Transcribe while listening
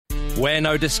Wear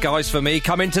no disguise for me.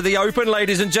 Come into the open,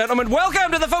 ladies and gentlemen.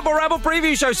 Welcome to the Football Ramble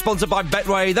preview show, sponsored by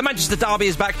Betway. The Manchester Derby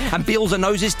is back, and Beals and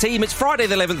knows his team. It's Friday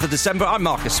the 11th of December. I'm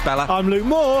Marcus Speller. I'm Luke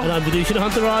Moore. And I'm Vidushan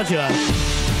Huntaraja.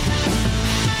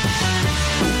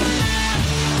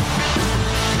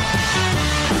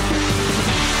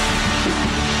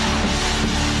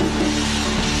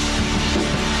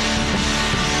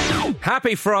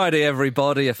 Happy Friday,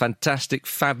 everybody. A fantastic,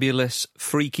 fabulous,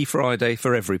 freaky Friday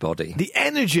for everybody. The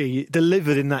energy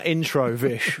delivered in that intro,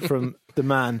 Vish, from the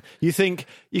man. You think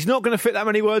he's not going to fit that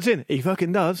many words in. He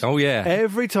fucking does. Oh, yeah.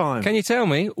 Every time. Can you tell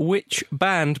me which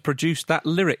band produced that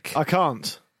lyric? I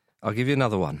can't. I'll give you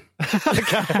another one.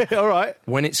 Okay, all right.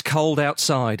 When it's cold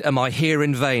outside, am I here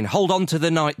in vain? Hold on to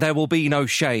the night, there will be no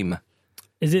shame.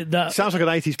 Is it that? Sounds like an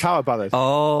 80s power ballad.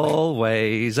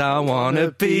 Always I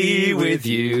wanna be with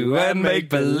you and make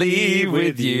believe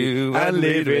with you and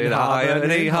live in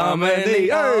harmony.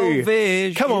 Hey,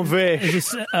 Vish. come on, Vish.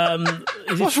 Is this,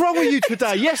 What's wrong with you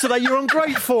today? Yesterday you were on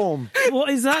great form.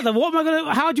 what is that? Then? What am I going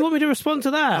to? How do you want me to respond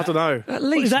to that? I don't know. At What,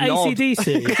 least is that nod.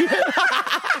 AC/DC?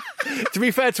 To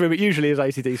be fair to him, it usually is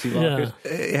AC/DC, Marcus.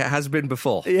 Yeah. It has been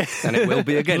before, Yeah. and it will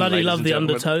be again. Bloody ladies love and the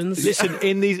gentlemen. undertones.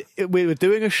 Listen, we were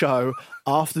doing a show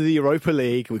after the Europa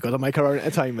League. We've got to make our own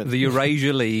entertainment. The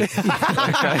Eurasia League.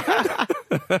 Okay.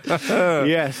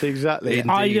 Yes, exactly.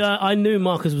 Indeed. I knew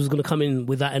Marcus was going to come in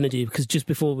with that energy because just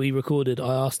before we recorded,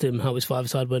 I asked him how his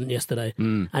five-a-side went yesterday,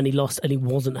 and he lost, and he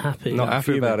wasn't happy. Not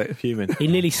happy about it. Fuming. He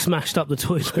nearly smashed up the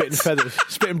toilet. Spitting feathers.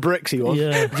 Spitting bricks he was.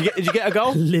 Yeah. Did you get a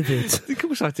goal? Livid. Of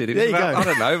course I did. It There was you about, go. I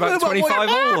don't know, about 25 all or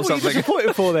What are you something.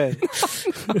 disappointed for then?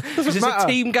 This is a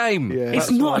team game. Yeah.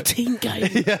 It's not a team game.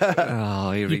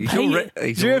 Oh, here he pay is. it.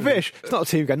 He's Do you hear all- Fish? It's not a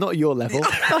team game, not at your level.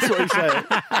 That's what he's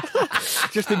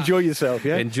saying. Just enjoy yourself,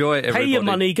 yeah? Enjoy it, Pay everybody. your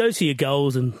money, go to your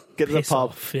goals, and Get to the piss pub.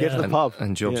 off, Get to the And, pub.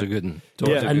 and jobs Yeah. are good. And,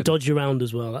 Yeah. and dodge around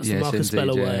as well. That's the Yes, Marcus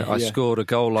indeed. Speller way. Yeah. I Yeah. scored a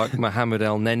goal like Mohamed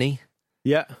El Neni,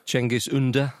 Yeah. Cengiz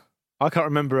Under. I can't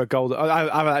remember a goal that I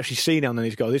haven't actually seen El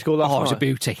Neni's goal. He scored last Oh, night. it was a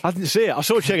beauty. I didn't see it. I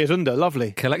saw Cengiz under.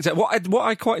 Lovely. Collector. What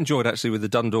I quite enjoyed actually with the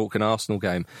Dundalk and Arsenal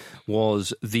game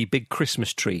was the big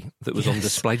Christmas tree that was on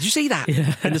display. Did you see that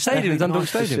in the stadium, in Dundalk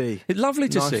Nice to Stadium? see. It's lovely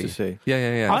to Nice see. to see.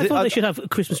 Yeah. I thought they should have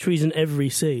Christmas trees in every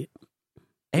seat.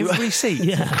 Every seat.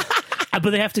 Yeah.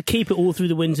 But they have to keep it all through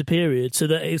the winter period so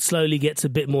that it slowly gets a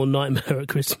bit more nightmare at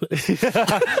Christmas.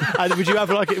 And would you have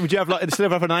like instead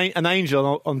of having an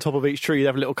angel on top of each tree, you'd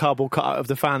have a little cardboard cutout of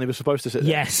the fan who was supposed to sit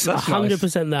there? Yes, That's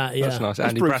 100% that, yeah. That's nice. That's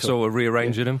Andy brutal. Brassel were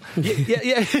rearranging them.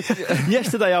 Yeah.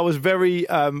 Yesterday I was very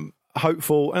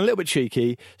hopeful and a little bit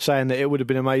cheeky, saying that it would have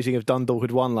been amazing if Dundalk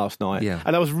had won last night. Yeah.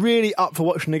 And I was really up for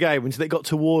watching the game until it got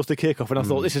towards the kickoff, and I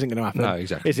thought, this isn't going to happen. No,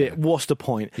 exactly. Is it? What's the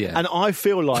point? Yeah. And I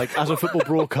feel like, as a football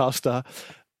broadcaster,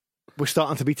 we're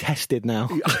starting to be tested now.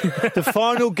 The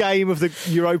final game of the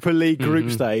Europa League group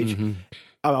stage.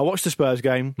 I watched the Spurs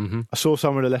game. I saw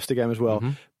some of the Leicester game as well.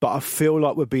 But I feel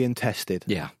like we're being tested.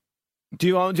 Yeah. Do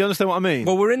you understand what I mean?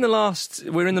 Well, we're in the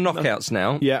knockouts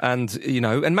now. Yeah. And,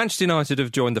 and Manchester United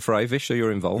have joined the fray, Vish, so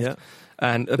you're involved. Yeah.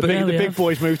 And the big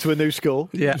boys moved to a new school.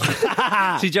 Yeah.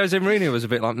 See, Jose Mourinho was a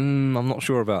bit like, I'm not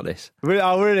sure about this. Really?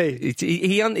 Oh, really?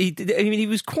 He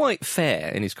was quite fair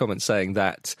in his comments, saying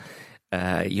that,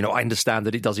 I understand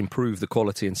that it does improve the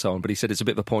quality and so on, but he said it's a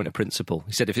bit of a point of principle.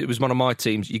 He said if it was one of my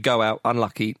teams, you go out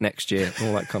unlucky next year,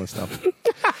 all that kind of stuff.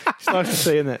 It's nice to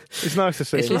see, isn't it? It's nice to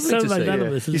see. It's It's lovely so to see,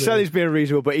 magnanimous, You isn't said it? he's being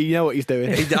reasonable, but you know what he's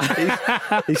doing.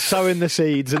 He's sowing the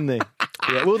seeds, isn't he?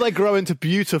 Yeah. Will they grow into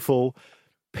beautiful,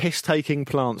 piss-taking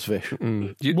plants, Vish?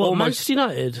 What, Manchester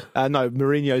United? No,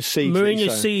 Mourinho's seeds.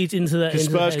 Mourinho's seeds into that. Because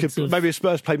into the Spurs heads could of- maybe if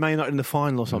Spurs play Man United in the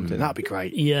final or something. That'd be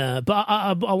great. Yeah, but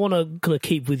I want to kind of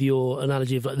keep with your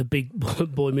analogy of like the big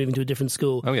boy moving to a different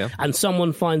school. Oh, yeah. And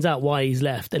someone finds out why he's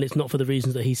left, and it's not for the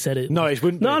reasons that he said it. No, it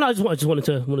wouldn't. No, be. no. I just wanted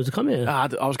to come here. I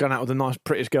was going out with the nice,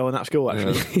 prettiest girl in that school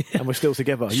actually, and we're still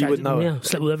together. You wouldn't know it. Yeah,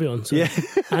 slept with everyone. So. Yeah.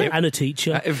 and a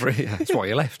teacher. That's why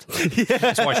you left.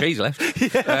 That's why she's left.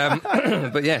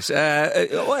 But yes,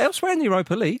 elsewhere in the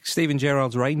Europa League, Steven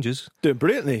Gerrard's Rangers Doing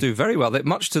brilliantly. do very well.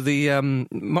 Much to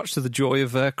the joy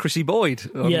of Chrissy Boyd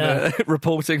on, Yeah.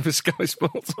 reporting for Sky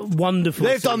Sports. Wonderful.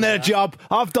 They've done their job.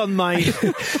 I've done mine.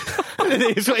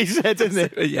 That's what he said,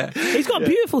 didn't he? Yeah, He's got a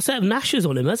beautiful set of gnashes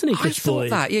on him, hasn't he, I Chris thought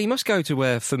Boyd? that. Yeah, he must go to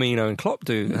where Firmino and Klopp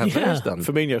do have Yeah. theirs done.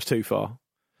 Firmino's too far.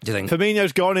 Do you think?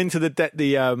 Firmino's gone into the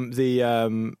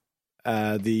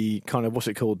kind of what's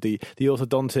it called, the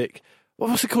orthodontic.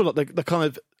 What's it called? Like the kind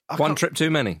of One trip too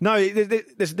many. No,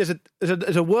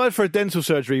 there's a word for a dental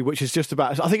surgery which is just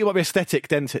about. I think it might be aesthetic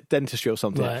dentistry or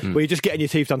something, Right. where you're just getting your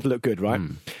teeth done to look good, right?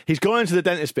 He's gone into the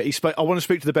dentist bit. I want to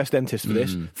speak to the best dentist for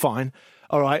this. Fine,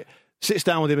 all right. Sits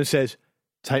down with him and says,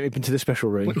 take me into the special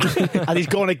room. And he's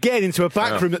gone again into a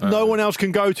back room that no one else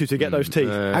can go to get those teeth.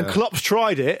 And Klopp's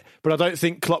tried it, but I don't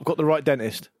think Klopp got the right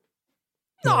dentist.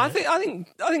 No, I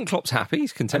think Klopp's happy.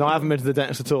 He's content. And I haven't been to the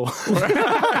dentist at all.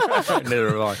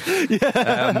 Neither have I.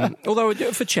 Yeah. Although I do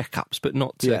it for checkups, but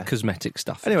not cosmetic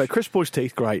stuff. Anyway, Chris Boyd's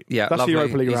teeth, great. Yeah, that's lovely. the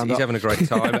Europa League roundup. He's having a great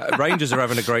time. Rangers are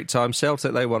having a great time.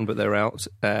 Celtic, they won, but they're out.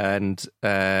 And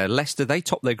Leicester, they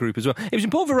topped their group as well. It was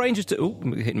important for Rangers to... Oh,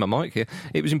 I'm hitting my mic here.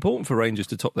 It was important for Rangers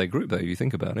to top their group, though, if you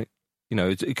think about it. You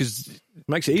know, because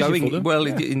makes it easy for them. Well,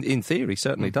 in theory,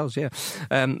 certainly does, yeah.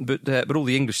 But all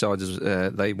the English sides,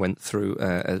 they went through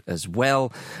as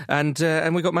well, and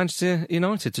we got Manchester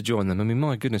United to join them. I mean,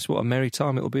 my goodness, what a merry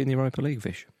time it will be in the Europa League,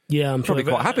 Vish. Yeah, I'm probably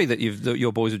quite happy that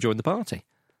your boys have joined the party.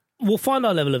 We'll find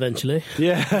our level eventually.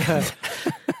 Yeah.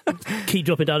 Keep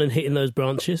dropping down and hitting those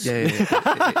branches. Yeah,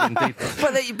 indeed.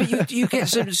 But you get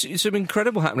some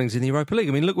incredible happenings in the Europa League.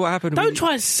 I mean, look what happened. Don't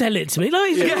try and sell it to me.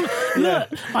 Look,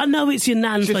 I know it's your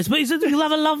nan's place, but you'll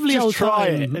have a lovely old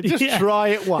time. Just try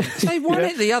it once. They won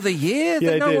it the other year.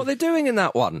 They know what they're doing in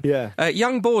that one. Yeah.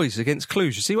 Young boys against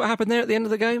Cluj. You see what happened there at the end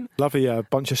of the game? Lovely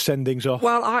bunch of sendings off.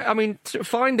 Well, I mean,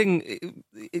 finding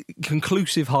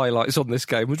conclusive highlights on this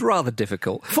game was rather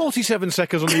difficult. 47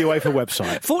 seconds on the UEFA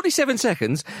website. 47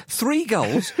 seconds, 3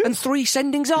 goals and 3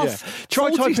 sendings off. Yeah.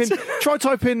 Try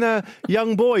typing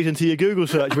young boys into your Google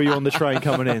search where you're on the train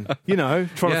coming in. You know,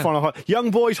 trying to find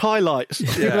young boys highlights.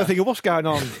 People are thinking, what's going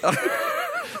on?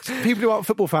 People who aren't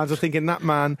football fans are thinking that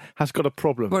man has got a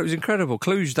problem. Well, it was incredible.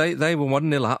 Cluj, they were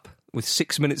 1-0 up with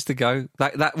 6 minutes to go.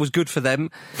 That was good for them.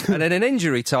 And then in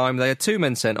injury time, they had 2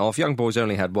 men sent off. Young boys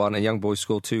only had 1, and Young boys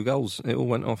scored 2 goals. It all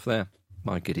went off there.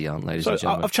 My giddy aunt, ladies and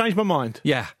gentlemen. I've changed my mind.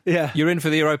 Yeah. You're in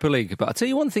for the Europa League. But I'll tell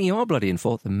you one thing you are bloody in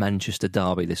for, the Manchester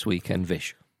derby this weekend,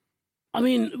 Vish. I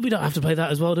mean, we don't have to play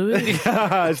that as well, do we?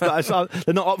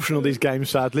 They're not optional, these games,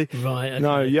 sadly. Right, okay.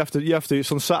 No, you have to.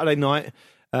 It's on Saturday night.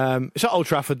 It's at Old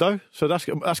Trafford, though, so that's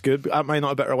good. That may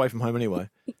not be better away from home anyway.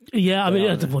 Yeah, I mean,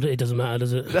 it doesn't matter,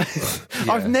 does it?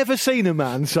 I've never seen a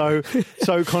man so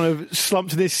kind of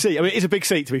slumped in his seat. I mean, it's a big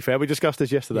seat, to be fair. We discussed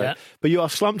this yesterday. Yeah. But you are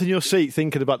slumped in your seat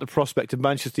thinking about the prospect of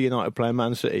Manchester United playing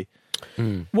Man City.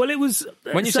 Well, it was...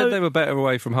 When you said they were better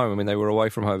away from home, I mean, they were away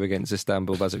from home against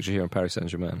Istanbul, Basaksehir and Paris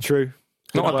Saint-Germain. True.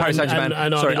 Not Paris Saint-Germain.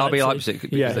 Sorry, RB Leipzig.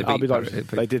 Yeah, RB Leipzig.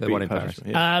 They did beat Paris.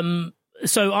 Yeah.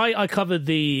 So I covered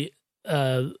the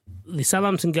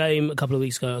Southampton game a couple of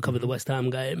weeks ago. I covered the West Ham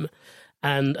game,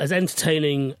 and as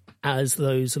entertaining as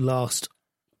those last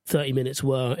 30 minutes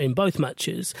were in both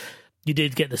matches, you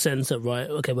did get the sense that, right,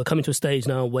 okay, we're coming to a stage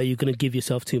now where you're going to give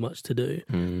yourself too much to do.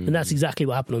 And that's exactly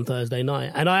what happened on Thursday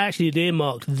night. And I actually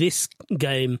earmarked this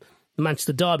game, the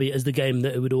Manchester derby, as the game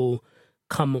that it would all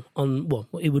come on, well,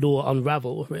 it would all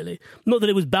unravel, really. Not that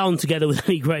it was bound together with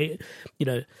any great,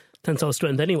 tensile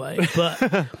strength anyway,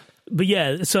 but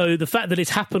yeah, so the fact that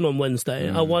it's happened on Wednesday,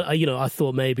 I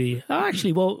thought maybe,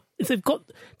 if they've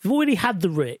already had the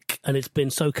Rick and it's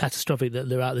been so catastrophic that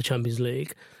they're out of the Champions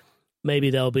League, maybe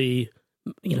they'll be,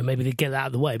 maybe they get that out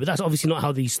of the way. But that's obviously not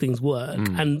how these things work.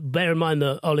 And bear in mind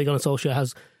that Ole Gunnar Solskjaer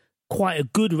has quite a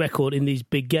good record in these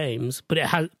big games, but it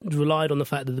has relied on the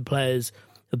fact that the players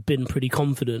have been pretty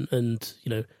confident and,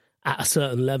 at a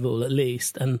certain level at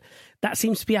least. And that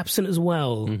seems to be absent as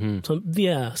well.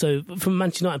 So from a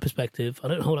Manchester United perspective, I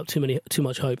don't hold up too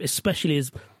much hope, especially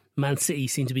as Man City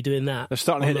seem to be doing that. They're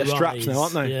starting to hit their straps now,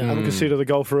 aren't they? Yeah. Haven't conceded the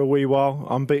goal for a wee while.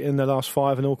 Unbeaten in the last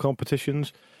 5 in all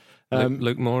competitions.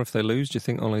 Luke Moore, if they lose, do you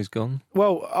think Ole's gone?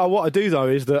 Well, what I do, though,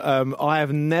 is that I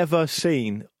have never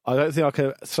seen, I don't think I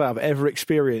can say I've ever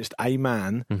experienced a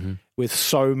man with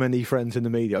so many friends in the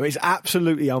media. I mean, it's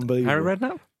absolutely unbelievable. Harry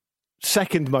Redknapp?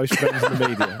 Second most friends in the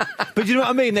media. But you know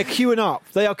what I mean? They're queuing up.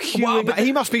 They are queuing up.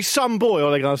 He must be some boy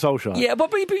Ole Gunnar Solskjaer. Yeah,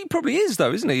 but he probably is,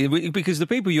 though, isn't he? Because the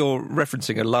people you're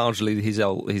referencing are largely his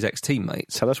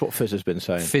ex-teammates. So that's what Fizz has been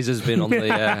saying. Fizz has been on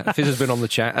the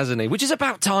chat, hasn't he? Which is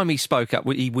about time he spoke up.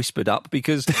 He whispered up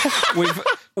because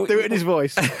do it in his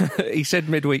voice. He said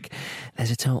midweek, "There's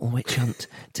a total witch hunt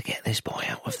to get this boy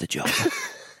out of the job."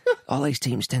 All these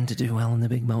teams tend to do well in the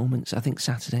big moments. I think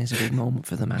Saturday is a big moment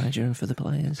for the manager and for the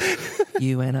players.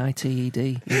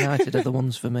 UNITED. United are the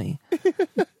ones for me.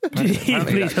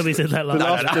 Please tell me said that like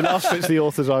that. The last bit's the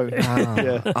author's own.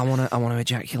 I want to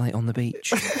ejaculate on the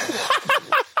beach. Do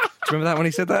you remember that when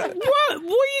he said that? What are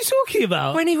you talking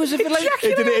about? When he was a Valencia.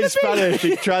 He did it in Spanish.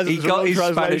 He got his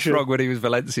Spanish wrong when he was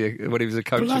Valencia, when he was a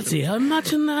coach. Bloody,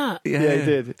 imagine that. Yeah, he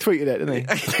did. Tweeted it, didn't he?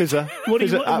 Fizzer. What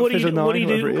do you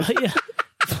do?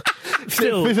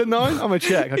 Phil, Is it 9? I'm a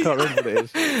check. I can't remember what it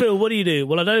is. Phil, what do you do?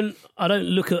 Well, I don't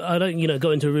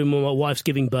go into a room where my wife's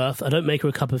giving birth. I don't make her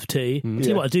a cup of tea. Tell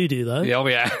you what I do though. Oh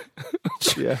yeah.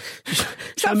 Yeah.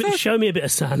 Show me a bit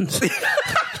of sand.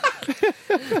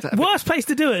 Worst place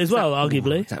to do it as well,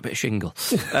 arguably. That bit of shingle.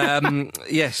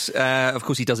 Yes, of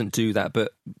course he doesn't do that,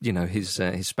 but his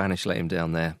Spanish let him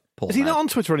down there. Is he not on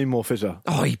Twitter anymore, Fizzer?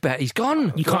 Oh, he bet he's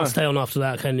gone. You can't stay on after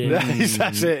that, can you?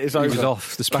 That's it. It's over. He was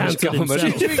off. The Spanish Cancelled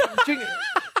government. himself.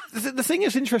 The thing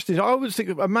that's interesting, I would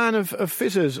think a man of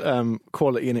Fizzer's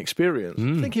quality and experience,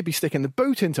 I think he'd be sticking the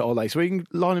boot into Ole so he can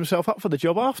line himself up for the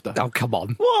job after. Oh, come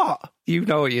on. What? You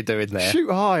know what you're doing there. Shoot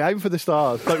high, aim for the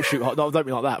stars. Don't shoot high. No, don't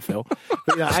be like that, Phil.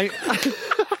 But,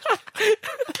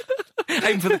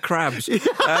 Aim for the crabs.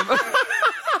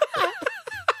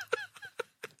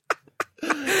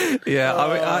 Yeah,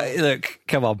 I mean, look,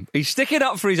 come on. He's sticking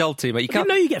up for his old teammate. I didn't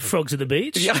know you get frogs at the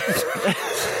beach. Yeah.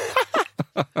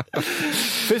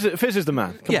 Fizz is the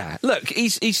man. Come on. Look,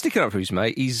 he's sticking up for his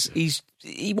mate.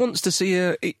 He wants to see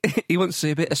a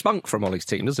bit of spunk from Ollie's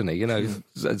team, doesn't he?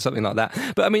 Something like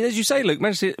that. But I mean, as you say, look,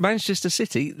 Manchester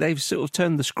City, they've sort of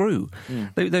turned the screw.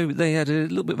 They had a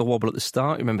little bit of a wobble at the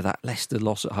start. You remember that Leicester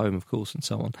loss at home, of course, and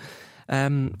so on.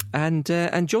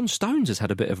 And John Stones has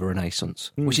had a bit of a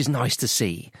renaissance, which is nice to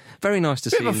see. Very nice to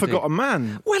see. Bit of a forgotten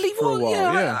man. Well, he was.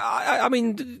 Yeah. I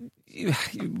mean,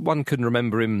 one couldn't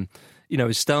remember him.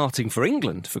 Is starting for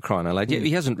England, for crying out loud.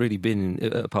 He hasn't really been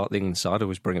a part of the England side. I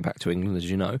always bring it back to England, as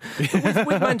you know. But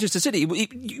with Manchester City,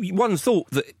 one thought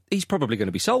that he's probably going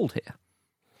to be sold here.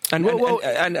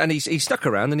 And he's stuck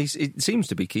around, and he seems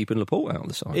to be keeping Laporte out of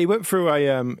the side. He went through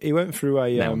a He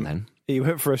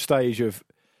went for a stage of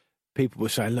people were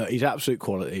saying, look, he's absolute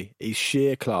quality, he's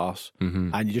sheer class,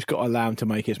 and you just got to allow him to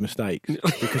make his mistakes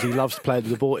because he loves to play with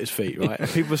the ball at his feet, right? And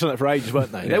people were saying that for ages,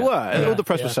 weren't they? They were. All the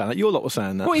press was saying that. Your lot was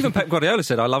saying that. Well, even Pep Guardiola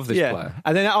said, I love this player.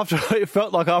 And then it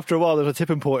felt like after a while there was a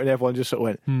tipping point and everyone just sort of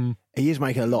went, he is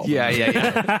making a lot of money.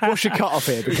 Yeah. What's your cut off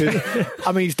here? Because,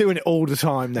 I mean, he's doing it all the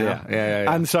time now.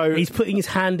 Yeah. And so... He's putting his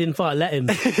hand in fire, let him.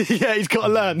 Yeah, he's got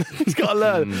to learn. He's got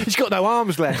no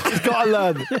arms left. He's got to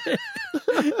learn.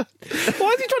 Why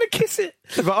is he trying to kiss it?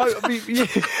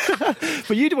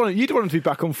 But you'd want him to be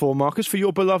back on form, Marcus, for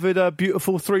your beloved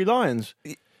beautiful Three Lions.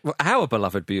 Well, our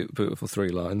beloved beautiful Three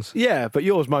Lions. Yeah, but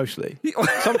yours mostly.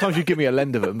 Sometimes you give me a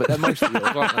lend of them, but they're mostly yours,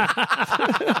 aren't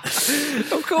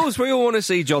they? Of course, we all want to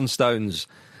see John Stones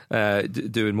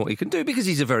doing what he can do because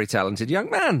he's a very talented young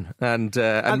man, and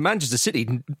Manchester City,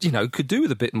 could do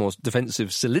with a bit more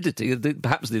defensive solidity.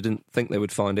 Perhaps they didn't think they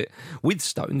would find it with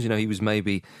Stones. He was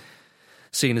maybe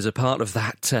seen as a part of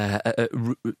that,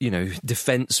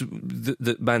 defence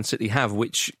that Man City have,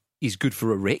 which is good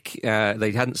for a Rick.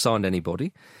 They hadn't signed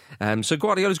anybody. So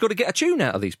Guardiola's got to get a tune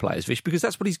out of these players, Vish, because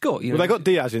that's what he's got. Well, they got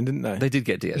Diaz in, didn't they? They did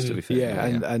get Diaz, to be fair. Yeah,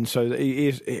 and so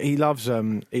he loves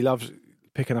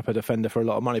picking up a defender for a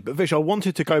lot of money. But Vish, I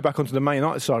wanted to go back onto the Man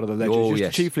United side of the ledger, to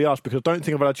chiefly ask, because I don't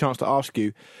think I've had a chance to ask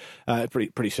you,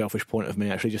 pretty selfish point of me,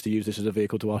 actually, just to use this as a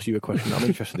vehicle to ask you a question that I'm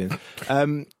interested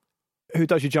in. Who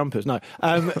does your jumpers? No.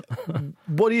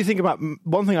 What do you think about...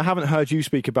 One thing I haven't heard you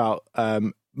speak about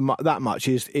that much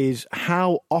is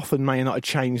how often Man United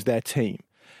change their team,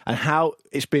 and how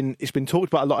it's been talked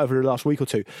about a lot over the last week or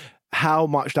two, how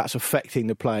much that's affecting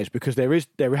the players, because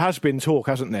there has been talk,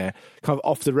 hasn't there, kind of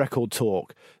off the record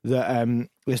talk, that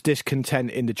there's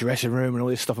discontent in the dressing room and all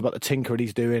this stuff about the tinker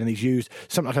he's doing, and he's used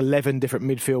something like 11 different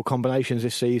midfield combinations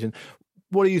this season.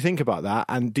 What do you think about that,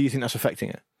 and do you think that's affecting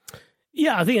it?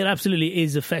 Yeah, I think it absolutely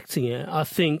is affecting it. I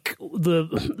think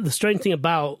the strange thing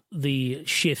about the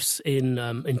shifts in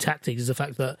tactics is the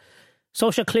fact that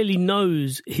Solskjaer clearly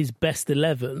knows his best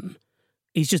 11.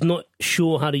 He's just not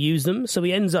sure how to use them. So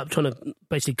he ends up trying to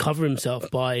basically cover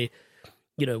himself by,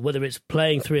 whether it's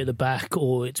playing three at the back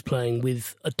or it's playing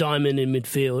with a diamond in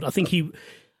midfield. I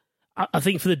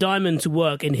think for the diamond to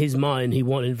work in his mind, he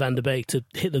wanted Van der Beek to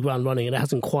hit the ground running, and it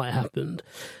hasn't quite happened.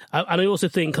 And I also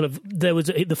think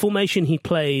the formation he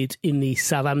played in the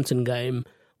Southampton game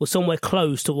was somewhere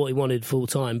close to what he wanted full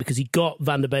time, because he got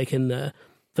Van der Beek in there.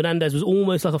 Fernandes was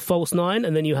almost like a false nine,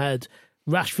 and then you had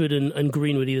Rashford and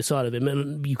Greenwood either side of him,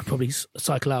 and you could probably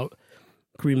cycle out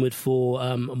Greenwood for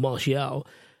Martial.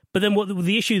 But then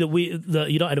the issue that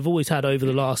United have always had over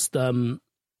the last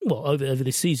over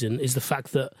this season is the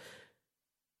fact that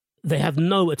they have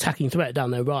no attacking threat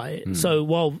down their right. So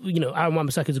while Aaron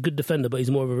Wan-Bissaka is a good defender, but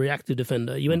he's more of a reactive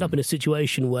defender, you end up in a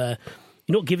situation where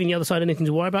you're not giving the other side anything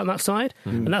to worry about on that side,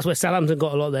 and that's where Southampton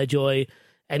got a lot of their joy.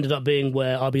 Ended up being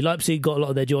where RB Leipzig got a lot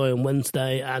of their joy on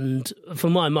Wednesday, and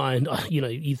from my mind,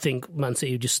 you'd think Man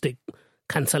City would just stick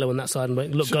Cancelo on that side and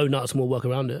go nuts and we'll work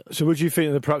around it. So would you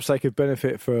think that perhaps they could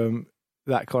benefit from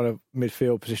that kind of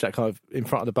midfield position, that kind of in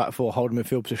front of the back four, holding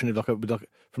midfield position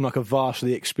from a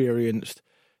vastly experienced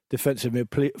defensive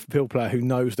midfield player who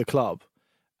knows the club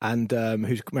and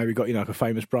who's maybe got like a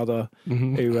famous brother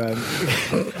who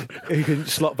can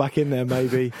slot back in there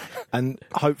maybe and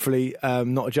hopefully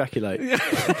not ejaculate. Would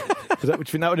you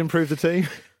think that would improve the team?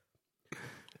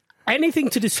 Anything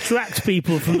to distract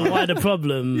people from the wider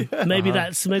problem. Maybe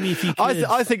if you could.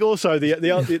 I think also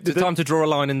the time to draw a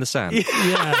line in the sand.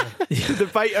 Yeah. The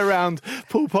debate around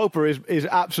Paul Pogba is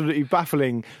absolutely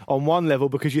baffling on one level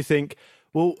because you think,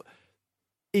 well,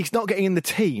 he's not getting in the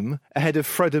team ahead of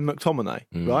Fred and McTominay,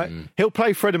 right? He'll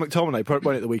play Fred and McTominay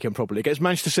probably at the weekend probably against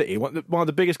Manchester City, one of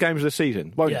the biggest games of the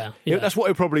season, won't he? That's what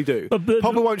he'll probably do. But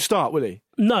Pogba won't start, will he?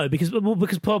 No, because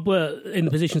Pogba, in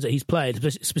the positions that he's played,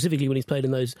 specifically when he's played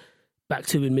in those back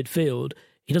two in midfield,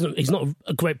 he's not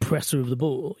a great presser of the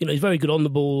ball. He's very good on the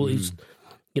ball. He's,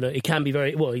 he can be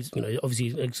very well. He's,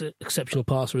 obviously an exceptional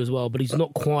passer as well, but he's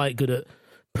not quite good at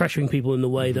pressuring people in the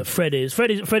way that Fred is. Fred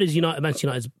is Manchester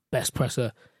United's best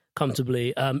presser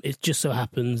comfortably. It just so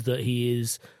happens that he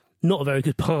is not a very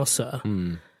good passer.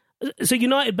 So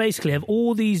United basically have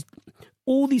all these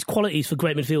qualities for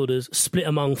great midfielders split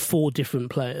among four different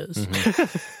players.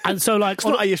 And so it's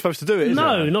not how you're supposed to do it, is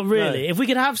no, it? Not really. No. If we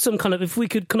could have if we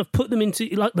could kind of put them into,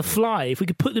 like the fly, if we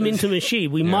could put them into a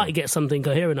machine, we might get something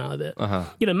coherent out of it.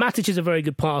 Matic is a very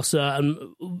good passer and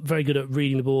very good at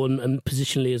reading the ball and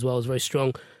positionally as well, is very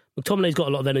strong. McTominay's got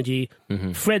a lot of energy.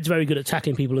 Fred's very good at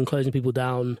tackling people and closing people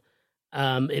down.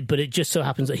 But it just so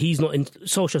happens that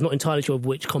Solskjaer's not entirely sure of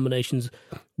which combinations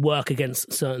work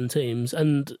against certain teams.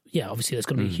 And obviously there's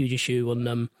going to be a huge issue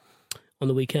on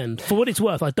the weekend. For what it's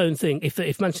worth, I don't think if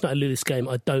Manchester United lose this game,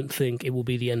 I don't think it will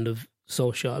be the end of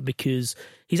Solskjaer because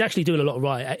he's actually doing a lot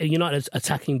right. United's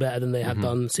attacking better than they have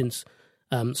done since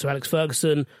Sir Alex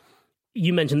Ferguson.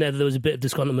 You mentioned there that there was a bit of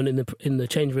disgruntlement in the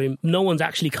change room. No one's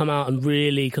actually come out and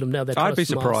really kind of nailed their. I'd be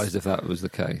surprised if that was the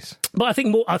case. But I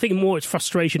think more it's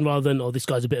frustration rather than this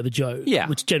guy's a bit of a joke. Yeah,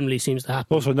 which generally seems to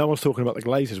happen. Also, no one's talking about the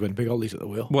Glazers when Big Ollie's at the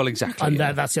wheel. Well, exactly, and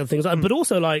that's the other thing. But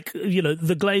also,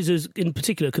 the Glazers in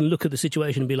particular can look at the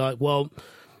situation and be like, well,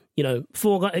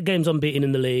 4 games unbeaten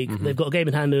in the league. They've got a game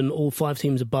in hand and all 5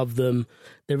 teams above them.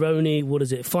 They're only,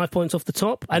 5 points off the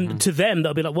top? And to them,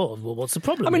 they'll be like, well, what's the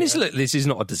problem? I mean, this is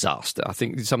not a disaster. I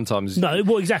think sometimes... No,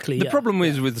 well, exactly. The problem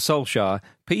is with Solskjaer,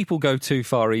 people go too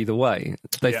far either way.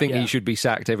 They think he should be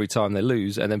sacked every time they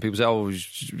lose, and then people say, oh,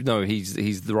 no,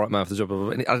 he's the right man for the job.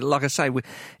 And like I say,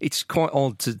 it's quite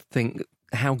odd to think...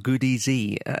 How good is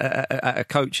he a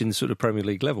coach in the sort of Premier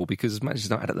League level? Because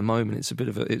Manchester United at the moment, it's a bit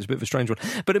of a strange one.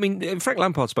 But I mean, Frank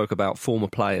Lampard spoke about former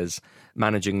players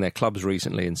managing their clubs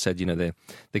recently and said,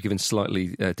 they're given slightly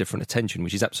different attention,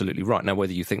 which is absolutely right. Now,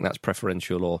 whether you think that's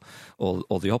preferential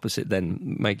or the opposite,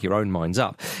 then make your own minds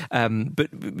up.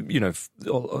 But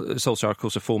Solskjaer, of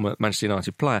course, a former Manchester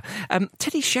United player.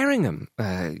 Teddy Sheringham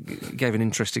gave an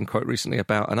interesting quote recently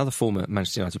about another former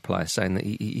Manchester United player, saying that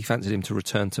he fancied him to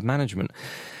return to management.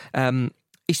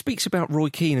 He speaks about Roy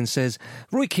Keane and says,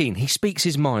 Roy Keane, he speaks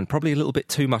his mind, probably a little bit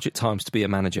too much at times to be a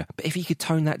manager. But if he could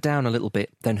tone that down a little bit,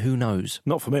 then who knows?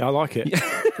 Not for me, I like it.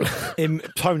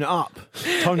 Tone it up.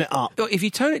 Tone it up. If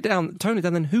you tone it down,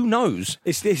 then who knows?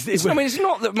 It's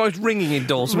not the most ringing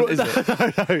endorsement, is it?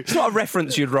 No. It's not a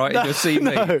reference you'd write in your CV.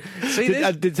 No. See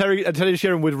this? Teddy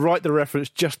Sheringham would write the reference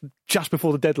just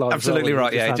before the deadline. Absolutely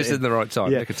right, just in the right time.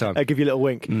 Nick of time. I'll give you a little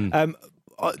wink.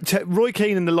 Roy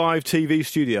Keane in the live TV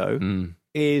studio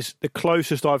is the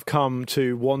closest I've come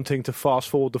to wanting to fast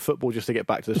forward the football just to get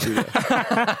back to the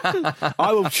studio.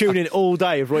 I will tune in all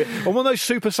day. On one of those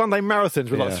Super Sunday marathons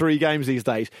with 3 games these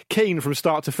days, Keane from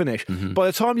start to finish. By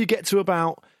the time you get to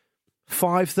about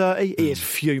 5:30, he is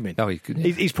fuming. Oh,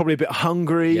 he's probably a bit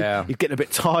hungry. Yeah. He's getting a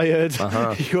bit tired.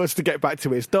 He wants to get back to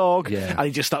his dog, and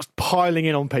he just starts piling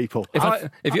in on people. If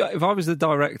I was the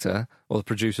director or the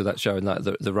producer of that show, and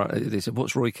they said,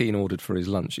 "What's Roy Keane ordered for his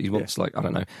lunch?" He wants I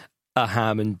don't know, a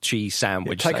ham and cheese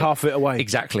sandwich. Take half of it away.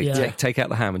 Exactly. Yeah. Take out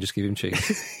the ham and just give him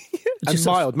cheese. And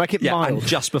mild. Make it mild. And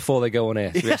just before they go on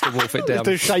air, so he has to wolf it down.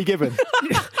 Do Shay Given.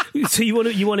 So you want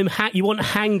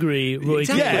hangry Roy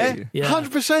Keane? Yeah,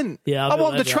 100%. Yeah, I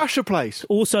want the trasher place.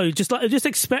 Also, just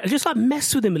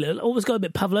mess with him a little. Always go a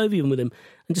bit Pavlovian with him,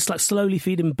 and just slowly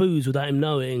feed him booze without him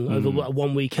knowing over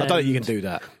one weekend. I don't think you can do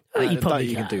that. You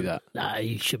probably can do that. Nah,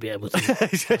 you should be able to.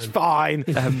 It's fine.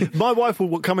 My wife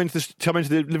will come into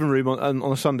the living room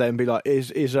on a Sunday and be like,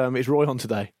 "Is Roy on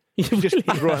today?" He's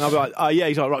Roy, and I'll be like, yeah,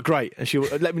 he's like, right, great. And she'll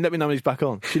let me know when he's back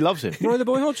on. She loves him. Roy the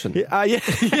Boy Hodgson? Yeah. Oh,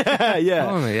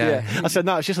 yeah. I said,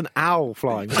 no, it's just an owl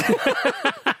flying.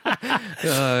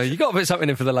 You got to put something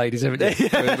in for the ladies, haven't you?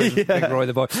 With Big Roy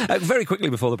the boy. Very quickly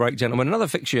before the break, gentlemen, another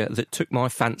fixture that took my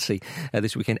fancy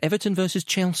this weekend: Everton versus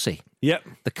Chelsea. Yep.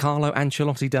 The Carlo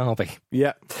Ancelotti derby.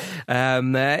 Yep.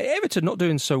 Everton not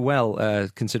doing so well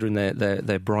considering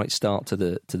their bright start to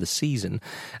the season.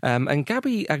 And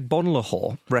Gabby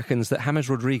Agbonlahor reckons that James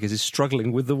Rodriguez is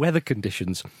struggling with the weather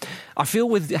conditions. I feel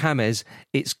with James,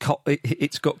 it's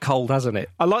got cold, hasn't it?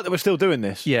 I like that we're still doing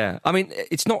this. Yeah. I mean,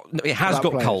 it has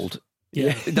got cold.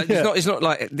 Yeah. It's not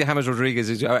like James Rodriguez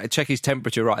is check his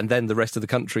temperature right and then the rest of the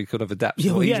country kind of adapts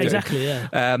to what he's doing. Exactly,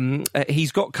 yeah.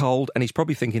 He's got cold and he's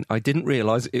probably thinking, I didn't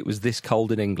realise it was this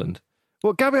cold in England.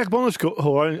 Well, Gabby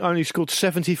Agbonlahor only scored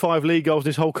 75 league goals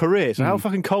his whole career, so how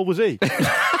fucking cold was he?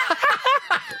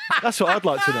 That's what I'd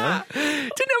like to know.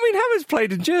 James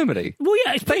played in Germany. Well,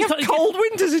 yeah, it's pretty cold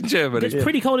winters in Germany. It's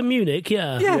pretty cold in Munich,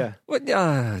 yeah. Yeah.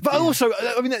 But also,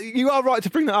 I mean, you are right to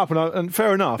bring that up, and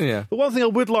fair enough. Yeah. But one thing I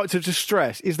would like to just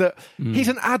stress is that he's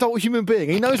an adult human being.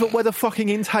 He knows what weather fucking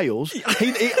entails.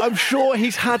 I'm sure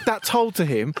he's had that told to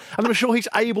him, and I'm sure he's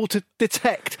able to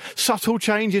detect subtle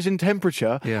changes in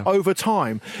temperature over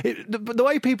time. The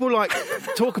way people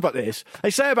talk about this, they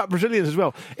say about Brazilians as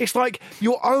well. It's like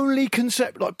your only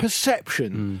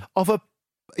perception of a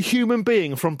human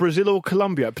being from Brazil or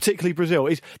Colombia, particularly Brazil,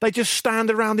 is they just stand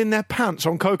around in their pants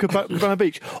on Copacabana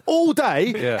Beach all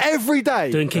day, every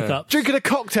day, doing kick-ups, drinking a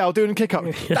cocktail, doing a kick-up.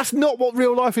 That's not what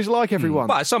real life is like, everyone.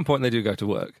 But at some point they do go to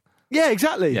work. Yeah,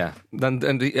 exactly. Yeah,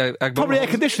 probably air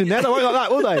conditioning there. They won't like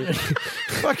that, will they?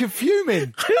 Fucking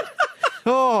fuming.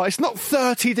 Oh, it's not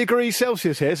 30 degrees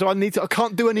Celsius here, so I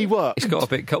can't do any work. It's got a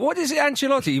bit cold. What is it,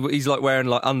 Ancelotti? He's like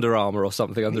wearing Under Armour or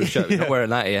something under his shirt. He's not wearing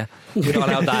that here. You're not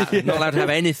allowed that. You're not allowed to have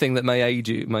anything that may age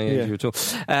you at all.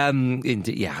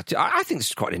 Indeed, I think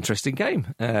it's quite an interesting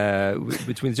game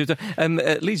between the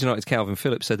two. Leeds United's Calvin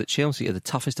Phillips said that Chelsea are the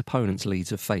toughest opponents Leeds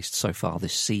have faced so far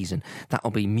this season. That'll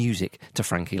be music to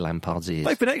Frankie Lampard's ears.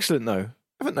 They've been excellent, though,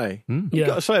 haven't they? Yeah. You've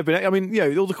got to say,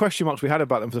 all the question marks we had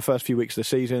about them for the first few weeks of the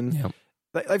season. Yeah.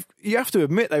 You have to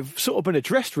admit they've sort of been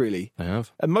addressed, really. They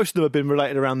have. And most of them have been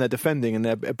related around their defending and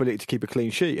their ability to keep a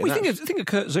clean sheet. Well, think of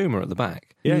Kurt Zuma at the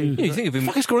back. Yeah. You think of him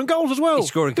fucking scoring goals as well. He's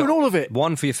scoring doing all of it.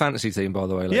 One for your fantasy team, by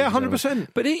the way. Yeah, 100%.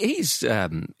 But he's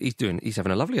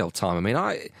having a lovely old time. I mean,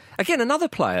 another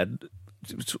player.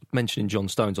 Mentioning John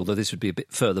Stones, although this would be a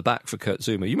bit further back for Kurt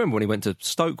Zuma. You remember when he went to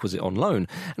Stoke, was it on loan?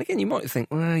 And again, you might think,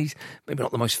 well, he's maybe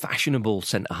not the most fashionable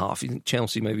centre-half. You think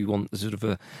Chelsea maybe want sort of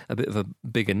a bit of a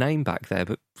bigger name back there,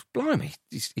 but blimey,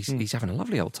 he's having a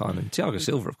lovely old time. And Thiago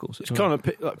Silva, of course. It's kind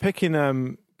of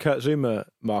picking Kurt Zuma,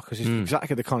 Marcus, is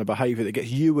exactly the kind of behaviour that gets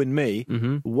you and me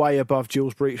way above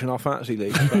Jules Breach in our fantasy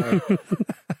league. So,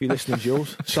 you listening,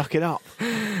 Jules? Suck it up.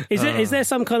 Is there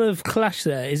some kind of clash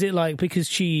there? Is it like because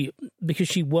she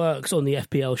works on the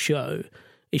FPL show,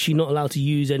 is she not allowed to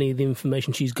use any of the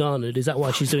information she's garnered? Is that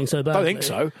why she's doing so badly? I think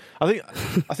so. I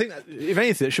think that, if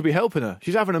anything, it should be helping her.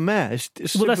 She's having a mare. It's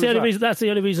that's the only reason. That's the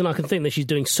only reason I can think that she's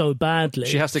doing so badly.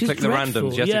 She has to click the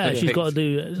random. She's got to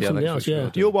do something else. Yeah,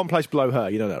 you're one place below her.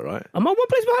 You know that, right? I'm on one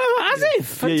place below her. As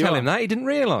if. Don't tell him that. He didn't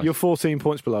realise. You're 14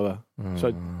 points below her.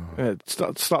 So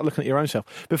start looking at your own self.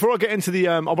 Before I get into the,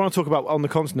 I want to talk about On the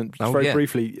Continent very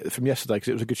briefly from yesterday because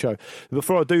it was a good show.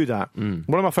 Before I do that, one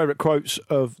of my favourite quotes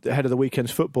of ahead of the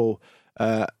weekend's football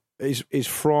is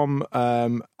from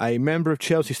a member of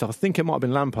Chelsea staff. I think it might have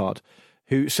been Lampard,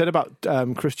 who said about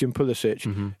Christian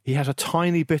Pulisic, he has a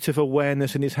tiny bit of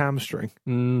awareness in his hamstring,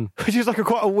 which is like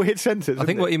quite a weird sentence. I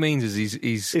think what he means is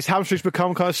his hamstrings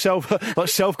become kind of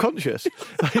self-conscious.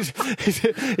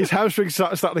 his hamstrings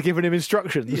started giving him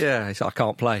instructions. Yeah, I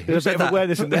can't play. There's a bit of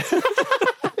awareness in there.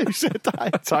 Who said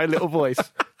that? Tiny little voice,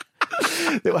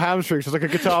 little hamstrings, it's like a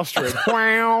guitar string.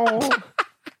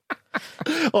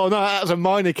 Oh no, that's a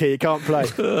minor key. You can't play.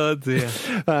 Oh dear.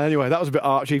 Anyway, that was a bit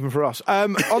arch even for us.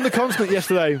 On the Continent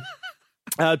yesterday,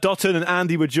 Dotton and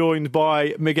Andy were joined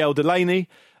by Miguel Delaney.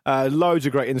 Loads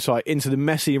of great insight into the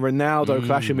Messi-Ronaldo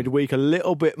clash in midweek. A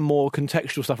little bit more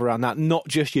contextual stuff around that, not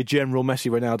just your general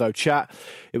Messi-Ronaldo chat.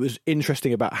 It was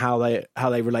interesting about how they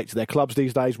relate to their clubs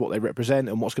these days, what they represent,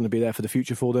 and what's going to be there for the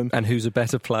future for them. And who's a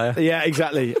better player. Yeah,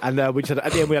 exactly. And we said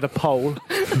at the end we had a poll,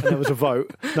 and there was a vote.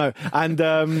 No,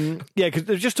 and because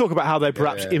they just talk about how they're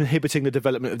perhaps inhibiting the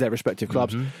development of their respective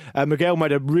clubs. Miguel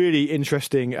made a really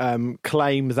interesting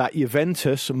claim that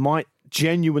Juventus might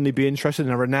genuinely be interested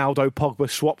in a Ronaldo-Pogba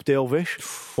swap deal, Vish.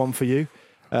 One for you.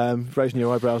 Raising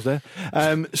your eyebrows there.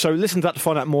 So listen to that to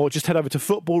find out more. Just head over to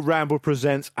Football Ramble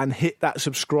Presents and hit that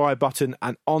subscribe button.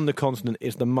 And On the Continent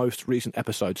is the most recent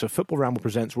episode. So Football Ramble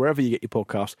Presents, wherever you get your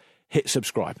podcast, hit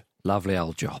subscribe. Lovely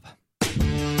old job.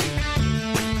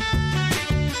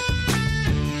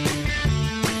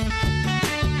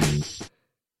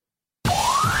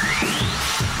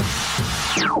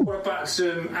 got back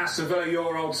to Aston Villa,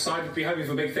 your old side. You'd be hoping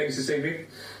for big things this evening.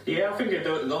 Yeah, I think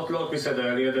like we said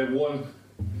earlier, they've won.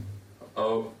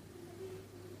 Oh,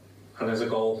 and there's a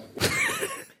goal.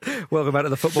 Welcome back to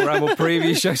the Football Ramble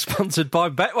preview show, sponsored by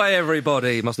Betway,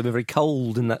 everybody. It must have been very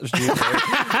cold in that studio,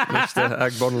 Mr.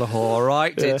 Agbon Lahore.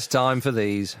 Right, It's time for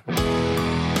these.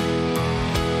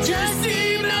 Just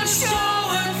email show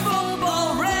at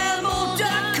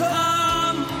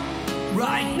footballramble.com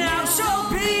right now, so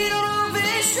Peter or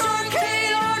Vish or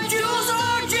Kate or Jules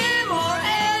or Jim or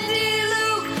Andy,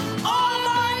 Luke, all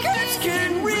my kids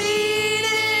can read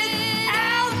it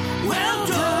out. Well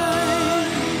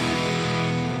done.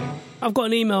 I've got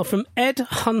an email from Ed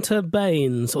Hunter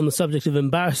Baines on the subject of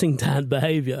embarrassing dad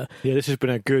behaviour. Yeah, this has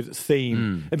been a good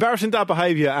theme. Embarrassing dad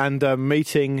behaviour and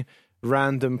meeting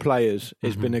random players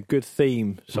has been a good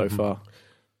theme so far.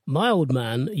 My old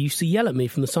man used to yell at me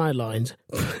from the sidelines,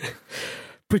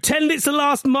 pretend it's the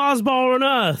last Mars bar on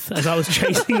Earth, as I was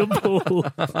chasing a ball.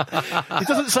 It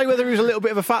doesn't say whether he was a little bit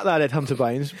of a fat lad, Ed Hunter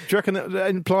Baines. Do you reckon that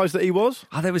implies that he was?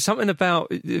 Oh, there was something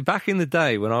about, back in the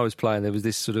day when I was playing, there was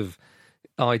this sort of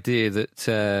idea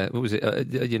that, what was it,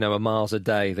 a miles a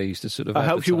day, they used to sort of I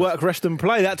helped you advertise. work, rest and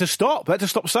play. They had to stop. They had to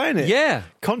stop saying it. Yeah.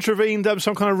 Contravened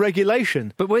some kind of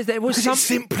regulation. But there was Because some... it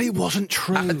simply wasn't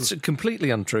true. It's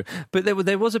completely untrue. But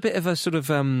there was a bit of a sort of...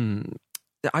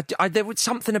 there was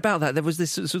something about that. There was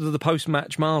this sort of the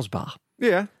post-match Mars bar.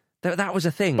 Yeah. That was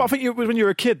a thing. But I think it was when you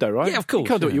were a kid, though, right? Yeah, of course, You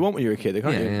can't do what yeah. you want when you're a kid,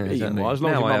 can't you? Yeah, Eating exactly. well, as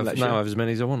long as Now your I mum have, lets now you. I have as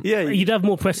many as I want. Yeah. You'd have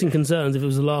more pressing concerns if it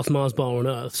was the last Mars bar on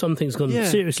Earth. Something's gone Yeah.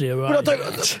 seriously awry.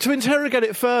 But to interrogate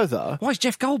it further, Why is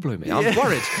Jeff Goldblum here? I'm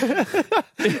worried.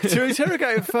 to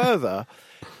interrogate it further,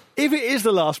 if it is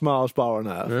the last Mars bar on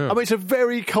Earth, I mean, it's a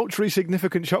very culturally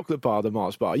significant chocolate bar, the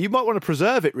Mars bar. You might want to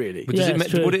preserve it, really. But Yeah, it's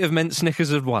true. would it have meant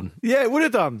Snickers had won? Yeah, it would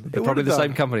have done. It They're would probably have the done.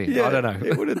 same company. Yeah, I don't know.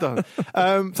 It would have done.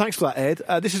 Thanks for that, Ed.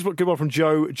 This is a good one from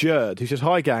Joe Jerd, who says,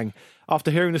 "Hi, gang.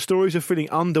 After hearing the stories of feeling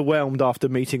underwhelmed after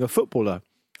meeting a footballer,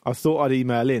 I thought I'd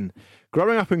email in.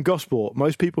 Growing up in Gosport,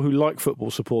 most people who like football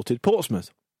supported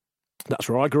Portsmouth. That's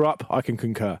where I grew up. I can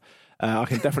concur. I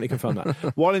can definitely confirm that.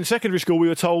 While in secondary school, we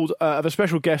were told of a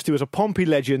special guest who was a Pompey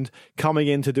legend coming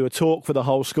in to do a talk for the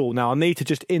whole school. Now, I need to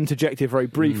just interject here very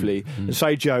briefly and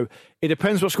say, Joe, it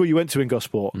depends what school you went to in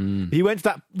Gosport. If you went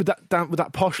to with that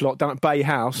posh lot down at Bay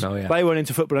House, Oh, yeah. they weren't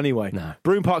into football anyway. No.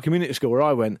 Broome Park Community School, where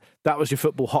I went, that was your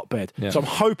football hotbed. Yeah. So I'm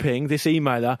hoping this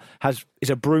emailer is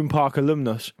a Broome Park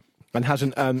alumnus and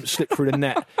hasn't slipped through the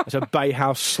net as a Bay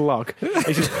House slug.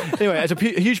 It's just, anyway, as a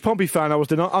huge Pompey fan, I was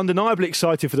undeniably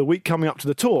excited for the week coming up to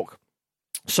the talk.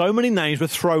 So many names were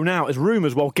thrown out as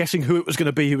rumours while guessing who it was going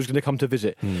to be who was going to come to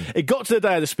visit. It got to the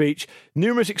day of the speech.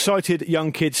 Numerous excited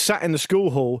young kids sat in the school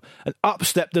hall and up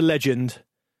stepped the legend,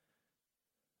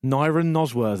 Nyron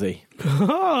Nosworthy.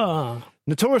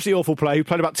 Notoriously awful player who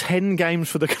played about 10 games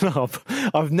for the club.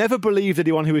 I've never believed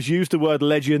anyone who has used the word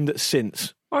legend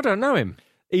since. I don't know him.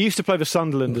 He used to play for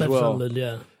Sunderland as well. Sunderland,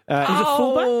 yeah. He was a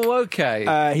fullback? Oh,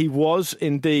 okay. He was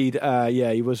indeed.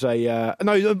 He was a.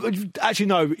 No, actually,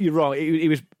 no. You're wrong. He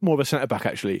was more of a centre back.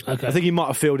 Actually, Okay. I think he might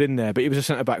have filled in there, but he was a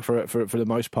centre back for the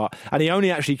most part. And he only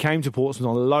actually came to Portsmouth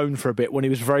on loan for a bit when he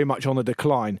was very much on the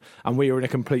decline, and we were in a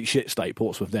complete shit state,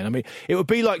 Portsmouth. Then, I mean, it would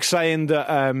be like saying that.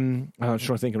 I'm trying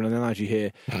to think of an analogy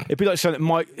here. It'd be like saying that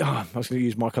I was going to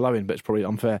use Michael Owen, but it's probably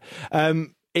unfair.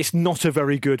 It's not a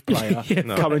very good player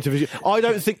coming to visit. I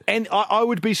don't think. I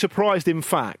would be surprised, in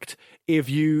fact, if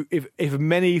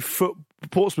many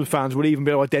Portsmouth fans would even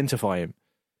be able to identify him.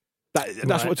 That's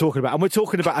what we're talking about, and we're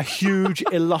talking about a huge,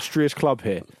 illustrious club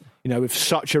here. You know, with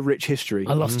such a rich history.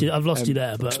 I've lost you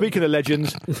there. But Speaking of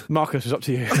legends, Marcus, it's up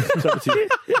to you. It's up to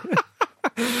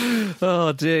you.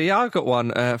 Oh, dear. Yeah, I've got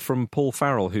one from Paul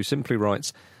Farrell, who simply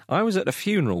writes, I was at a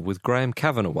funeral with Graham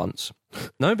Kavanagh once.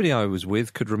 Nobody I was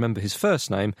with could remember his first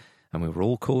name, and we were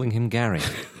all calling him Gary.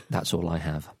 That's all I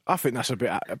have. I think that's a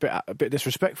bit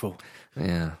disrespectful.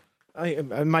 Yeah.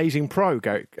 Amazing pro,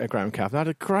 Graham Kavanagh. Had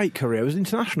a great career. He was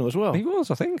international as well. He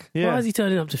was, I think. Yeah. why is he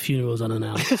turning up to funerals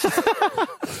unannounced?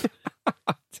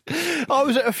 I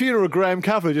was at a funeral of Graham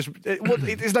Kavanagh.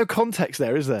 There's no context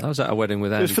there, is there? I was at a wedding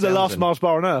with It Andy was for the last Townsend. Mars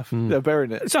bar on Earth. They're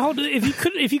burying it. So hold on,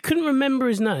 if you couldn't remember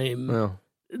his name, Well,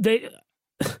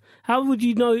 how would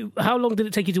you know? How long did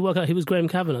it take you to work out he was Graham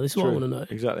Kavanagh? This is what I want to know.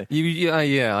 Exactly.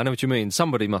 yeah, I know what you mean.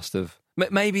 Somebody must have.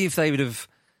 Maybe if they would have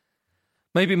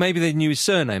Maybe they knew his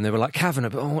surname. They were like Kavanagh,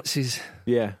 but what's his?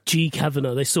 Yeah, G.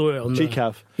 Kavanagh. They saw it on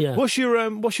G-Cav. Yeah. What's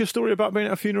your story about being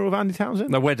at a funeral of Andy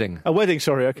Townsend? The wedding. A wedding,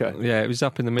 sorry, okay. Yeah, it was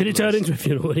up in the middle. Did it turn into a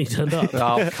funeral when he turned up?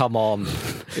 Oh, come on.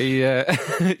 He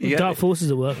Dark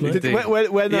forces at work, mate. He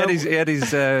had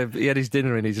his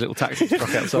dinner in his little taxi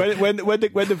truck outside. when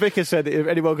the vicar said, if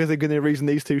anyone can think of any reason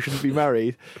these two shouldn't be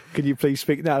married, can you please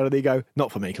speak now? And he go,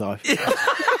 not for me, Clive.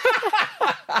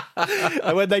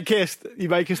 And when they kissed, you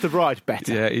may kiss the bride.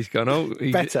 Better. Yeah, he's gone,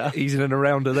 better. He's in and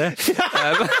around her there.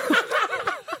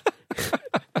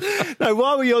 No,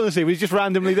 why were you on the scene? Was he just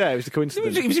randomly there? It was a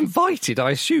coincidence. He was invited,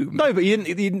 I assume. No, but he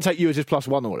didn't take you as his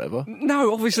 +1 or whatever.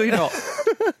 No, obviously not.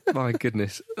 My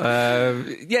goodness.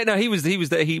 He was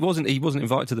there. He wasn't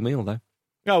invited to the meal though.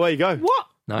 Oh, there you go. What?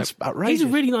 No. That's outrageous. He's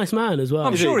a really nice man as well.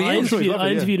 I'm sure he is. I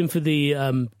interviewed him for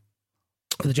the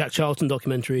Jack Charlton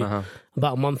documentary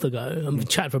about a month ago, and we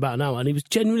chatted for about an hour, and he was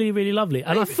genuinely really lovely.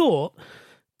 And I thought,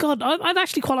 God, I'd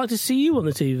actually quite like to see you on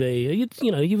the TV.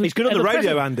 He's good on the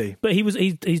radio, Andy. But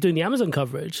he's doing the Amazon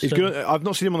coverage. He's good. I've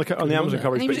not seen him on the Amazon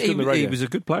coverage, but he's good on the radio. He was a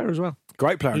good player as well.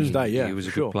 Great player in his day, yeah. He was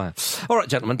a good player. All right,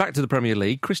 gentlemen, back to the Premier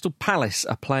League. Crystal Palace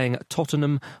are playing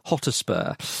Tottenham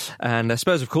Hotspur. And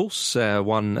Spurs, of course,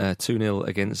 won 2-0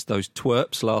 against those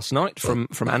twerps last night from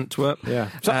Antwerp. Yeah.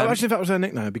 So imagine if that was their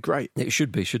nickname, it'd be great. It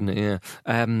should be, shouldn't it?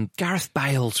 Yeah. Gareth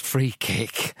Bale's free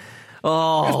kick.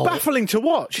 Oh, it's baffling to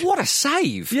watch. What a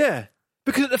save. Yeah.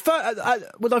 Because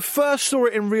when I first saw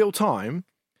it in real time,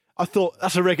 I thought,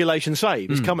 that's a regulation save.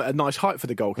 It's come at a nice height for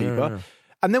the goalkeeper. Yeah.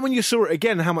 And then when you saw it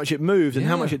again, how much it moved and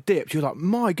how much it dipped, you're like,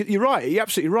 my God, you're right. You're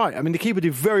absolutely right. I mean, the keeper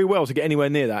did very well to get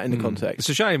anywhere near that in the context. It's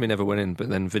a shame he never went in, but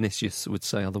then Vinicius would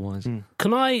say otherwise.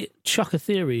 Can I chuck a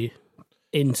theory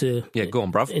into go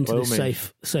on, bruv. into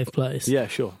this safe place? Yeah,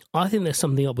 sure. I think there's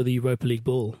something up with the Europa League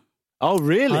ball. Oh,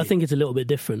 really? I think it's a little bit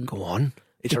different. Go on.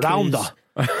 It's a rounder.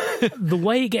 The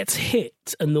way it gets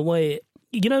hit and the way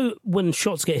when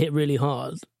shots get hit really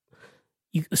hard,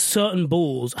 certain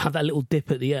balls have that little dip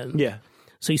at the end. Yeah.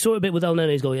 So you saw it a bit with El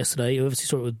Nene's goal yesterday. You obviously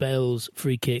saw it with Bale's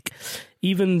free kick.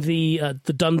 Even the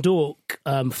Dundalk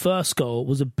first goal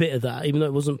was a bit of that, even though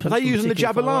it wasn't. Are they using the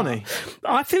Jabulani?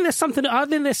 I think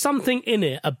there's something in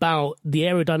it about the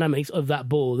aerodynamics of that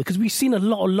ball, because we've seen a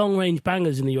lot of long range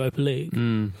bangers in the Europa League.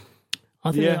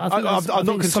 I think I've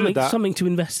not considered that. Something to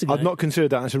investigate. I've not considered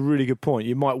that. That's a really good point.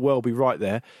 You might well be right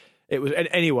there. It was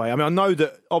anyway. I mean, I know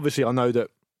that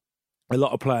a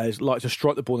lot of players like to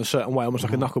strike the ball in a certain way, almost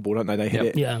like a knuckleball, don't they? They hit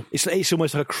it. Yeah. It's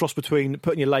almost like a cross between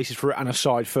putting your laces through it and a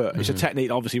side foot. It's a technique.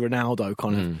 Obviously, Ronaldo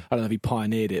kind of. I don't know if he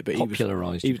pioneered it, but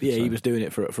popularised. He was doing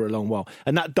it for a long while,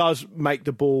 and that does make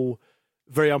the ball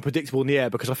very unpredictable in the air,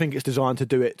 because I think it's designed to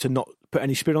do it to not put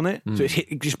any spin on it. So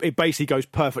it basically goes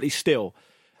perfectly still.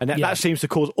 And that seems to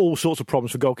cause all sorts of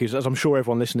problems for goalkeepers, as I'm sure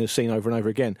everyone listening has seen over and over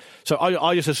again. So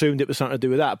I just assumed it was something to do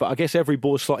with that. But I guess every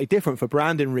ball is slightly different for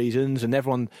branding reasons, and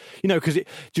everyone, because do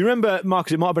you remember,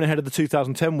 Marcus, it might have been ahead of the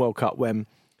 2010 World Cup when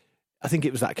I think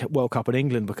it was that World Cup in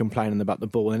England were complaining about the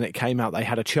ball, and it came out they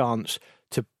had a chance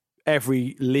to.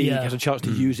 Every league has a chance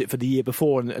to use it for the year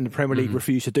before, and the Premier League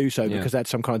refused to do so because they had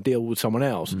some kind of deal with someone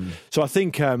else. So I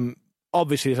think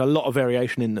obviously there's a lot of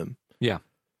variation in them. Yeah.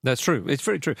 That's true. It's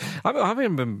very true. I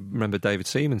remember David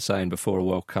Seaman saying before a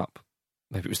World Cup,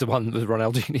 maybe it was the one with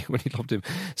Ronaldinho when he lobbed him,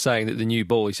 saying that the new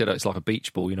ball, he said, it's like a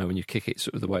beach ball, when you kick it,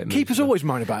 sort of the way it moves. Keepers always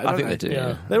moan about it, I think they do.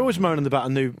 Yeah. They're always moaning about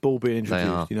a new ball being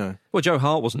introduced, They are. Well, Joe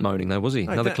Hart wasn't moaning though, was he?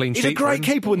 Another clean sheet. He's a great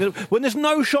keeper when there's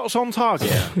no shots on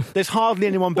target. There's hardly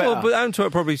anyone better. Well, but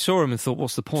Antwerp probably saw him and thought,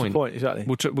 what's the point? Exactly.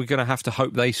 We're going to have to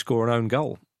hope they score an own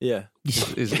goal. Yeah.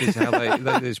 Is how they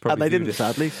is probably. And they didn't,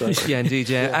 sadly. So. Yeah, indeed.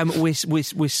 Yeah, we're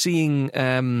seeing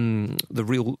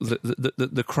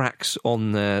the cracks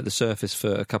on the surface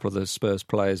for a couple of the Spurs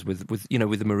players with the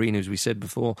Mourinho, as we said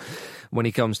before. When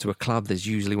he comes to a club, there's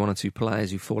usually one or two players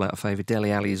who fall out of favour.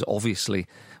 Dele Alli is obviously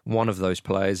one of those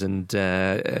players, and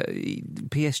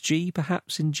PSG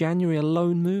perhaps in January, a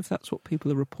loan move. That's what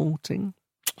people are reporting.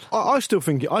 I still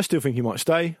think he might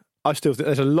stay. I still think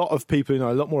there's a lot of people who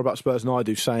know a lot more about Spurs than I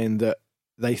do, saying that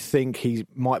they think he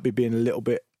might be being a little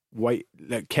bit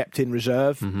kept in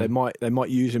reserve. They might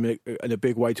use him in a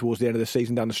big way towards the end of the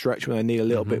season down the stretch when they need a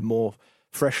little bit more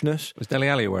freshness. Was Dele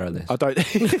Alli aware of this? I don't.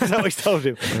 That's how he's told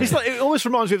him. It's like, it almost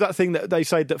reminds me of that thing that they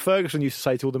say that Ferguson used to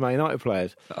say to all the Man United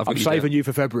players: "I'm saving you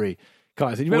for February."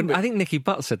 Kind of thing. I think Nicky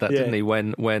Butt said that, didn't he?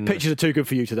 When pictures are too good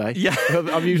for you today. Yeah,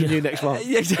 I'm using you next month.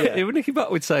 Yeah, exactly. When Nicky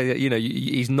Butt would say that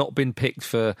he's not been picked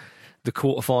for the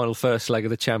quarter-final first leg of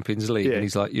the Champions League, Yeah. and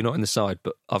he's like, "You're not in the side,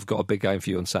 but I've got a big game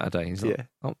for you on Saturday." He's like,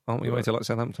 "Aren't we away to like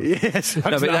Southampton?" Yes, No,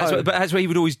 but that's what he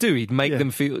would always do. He'd make Yeah. them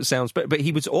feel it sounds better. But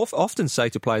he would often say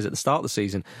to players at the start of the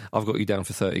season, "I've got you down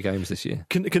for 30 games this year."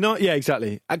 Can I? Yeah,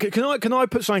 exactly. Can I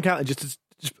put something out there? Just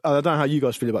I don't know how you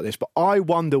guys feel about this, but I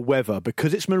wonder whether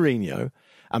because it's Mourinho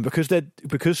and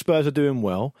because Spurs are doing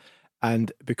well.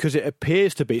 And because it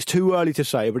appears to be, it's too early to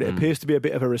say, but it appears to be a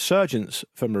bit of a resurgence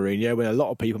for Mourinho, when a lot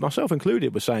of people, myself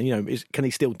included, were saying, can he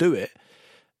still do it?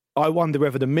 I wonder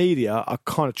whether the media are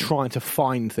kind of trying to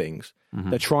find things.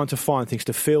 They're trying to find things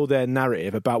to fill their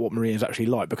narrative about what Mourinho's actually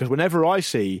like. Because whenever I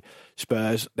see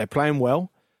Spurs, they're playing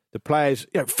well. The players,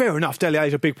 fair enough, Dele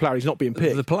Alli's a big player, he's not being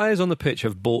picked. The players on the pitch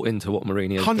have bought into what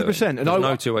Mourinho's 100%. doing. There's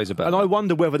no two ways about it. And I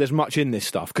wonder whether there's much in this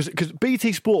stuff. Because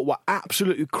BT Sport were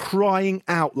absolutely crying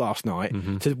out last night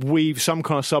to weave some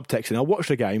kind of subtext in. I watched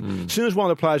the game. As soon as one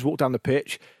of the players walked down the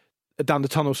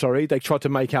tunnel, they tried to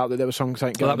make out that there was something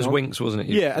going on. That was Winks, wasn't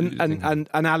it? Yeah,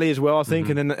 and Ali as well, I think,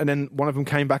 and then one of them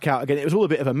came back out again. It was all a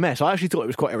bit of a mess. I actually thought it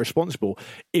was quite irresponsible,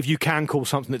 if you can call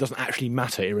something that doesn't actually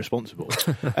matter irresponsible.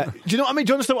 Do you know what I mean?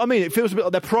 Do you understand what I mean? It feels a bit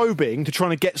like they're probing to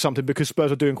trying to get something because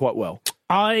Spurs are doing quite well.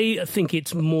 I think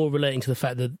it's more relating to the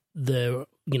fact that the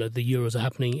Euros are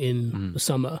happening in the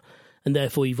summer, and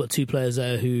therefore you've got two players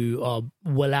there who are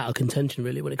well out of contention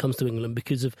really when it comes to England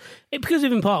because of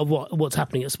in part of what's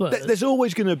happening at Spurs. There's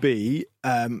always going to be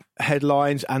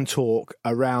headlines and talk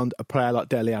around a player like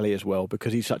Dele Alli as well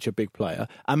because he's such a big player,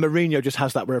 and Mourinho just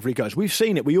has that wherever he goes. We've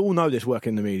seen it. We all know this work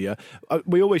in the media.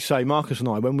 We always say, Marcus and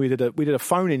I, when we did a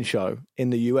phone-in show in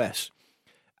the US.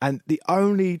 And the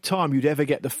only time you'd ever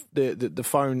get the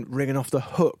phone ringing off the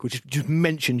hook, which is just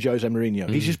mention Jose Mourinho.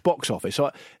 He's just box office.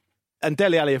 And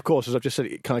Dele Alli, of course, as I've just said,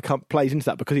 it kind of plays into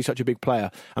that because he's such a big player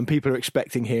and people are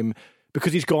expecting him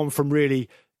because he's gone from really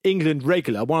England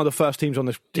regular, one of the first teams on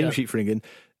the team sheet for England,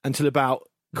 until about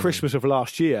Christmas of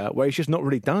last year, where he's just not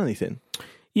really done anything.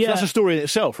 Yeah, so that's a story in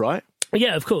itself, right?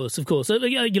 Yeah, of course. So,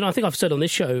 I think I've said on this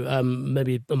show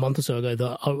maybe a month or so ago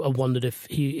that I wondered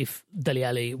if Dele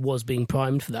Alli was being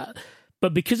primed for that.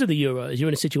 But because of the Euros, you're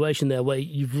in a situation there where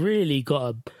he's really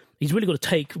got to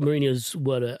take Mourinho's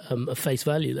word at face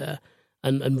value there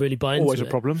and really buy into Always it. a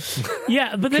problem.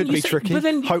 Yeah, but then Could be tricky. But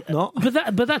then, hope not.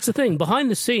 But that's the thing. Behind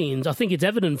the scenes, I think it's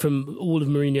evident from all of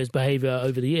Mourinho's behaviour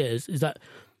over the years is that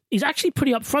he's actually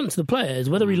pretty upfront to the players,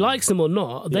 whether he likes them or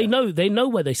not. They know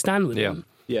where they stand with him.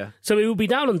 Yeah. So it will be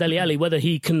down on Dele Alli whether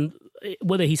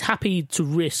he's happy to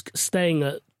risk staying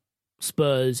at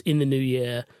Spurs in the new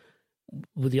year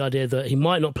with the idea that he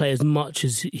might not play as much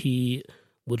as he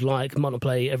would like, might not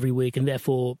play every week, and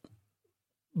therefore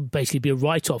basically be a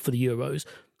write-off for the Euros,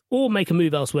 or make a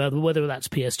move elsewhere, whether that's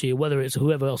PSG or whether it's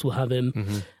whoever else will have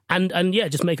him, and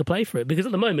just make a play for it. Because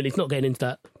at the moment he's not getting into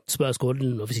that Spurs squad,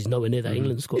 and obviously he's nowhere near that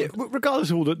England squad. Yeah,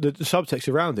 regardless of all the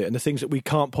subtext around it and the things that we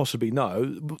can't possibly know,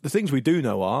 the things we do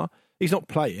know are he's not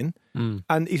playing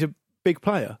and he's a big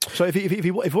player. So if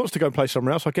he wants to go and play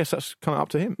somewhere else, I guess that's kind of up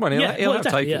to him. Well, he'll have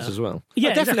takers as well. Yeah,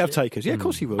 He'll definitely have takers. Yeah, of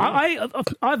course he will. Yeah.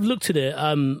 I've looked at it,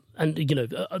 and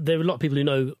there are a lot of people who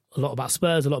know a lot about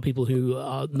Spurs, a lot of people who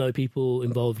know people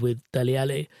involved with Dele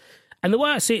Alli. And the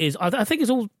way I see it is, I think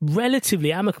it's all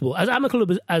relatively amicable. As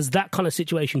amicable as that kind of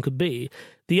situation could be,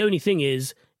 the only thing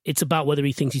is, it's about whether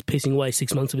he thinks he's pissing away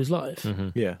 6 months of his life.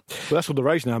 Yeah. Well, that's all the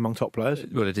rage now among top players.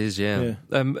 Well, it is, yeah.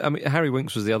 Harry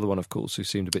Winks was the other one, of course, who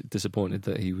seemed a bit disappointed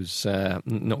that he was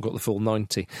not got the full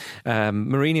 90.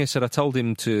 Mourinho said, I told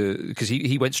him to, because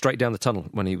he went straight down the tunnel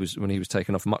when he was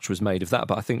taken off. Much was made of that,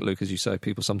 but I think, Luke, as you say,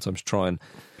 people sometimes try and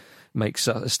make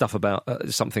stuff about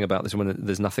something about this when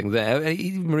there's nothing there.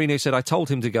 Mourinho said, I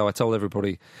told him to go. I told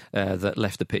everybody that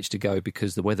left the pitch to go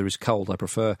because the weather is cold. I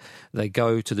prefer they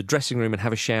go to the dressing room and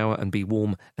have a shower and be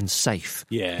warm and safe.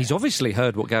 Yeah. He's obviously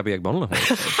heard what Gabby Agbonlahor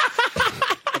was.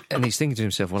 And he's thinking to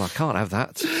himself, well, I can't have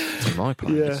that to my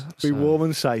players. Yeah, be warm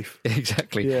and safe.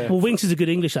 Exactly. Yeah. Well, Winks is a good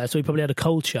English lad, so he probably had a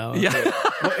cold shower. Yeah,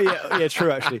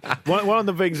 true, actually. One of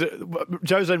the things that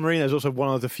Jose Mourinho is also one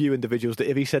of the few individuals that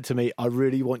if he said to me, I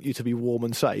really want you to be warm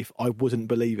and safe, I wouldn't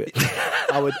believe it.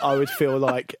 I would feel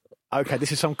like, okay,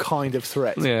 this is some kind of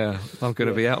threat. Yeah, I'm going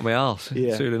to be out my arse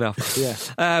soon enough.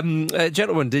 Yeah.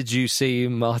 Gentlemen, did you see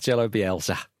Marcelo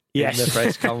Bielsa? Yes. In the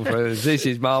press conference. This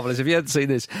is marvellous. If you hadn't seen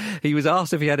this, he was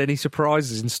asked if he had any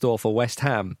surprises in store for West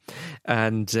Ham.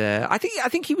 And I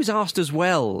think he was asked as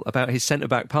well about his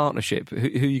centre-back partnership. Who are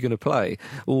you going to play?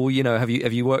 Or, have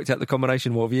you worked out the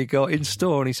combination? What have you got in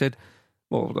store? And he said,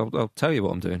 well, I'll tell you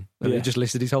what I'm doing. And he just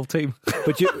listed his whole team.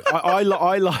 But I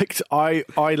liked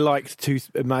to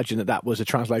imagine that was a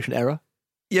translation error.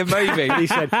 Yeah, maybe. He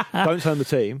said, don't turn the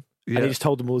team. And he just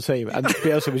told them all the team. And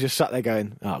Bielsa was just sat there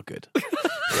going, oh, good.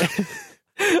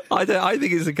 I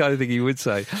think it's the kind of thing he would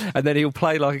say, and then he'll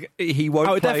play like he won't.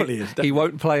 Oh, it play, definitely is. He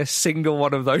won't play a single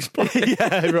one of those players.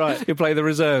 Yeah, right. He'll play the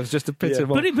reserves just to piss him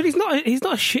off. But he's not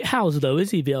a shithouser though, is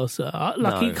he, Bielsa?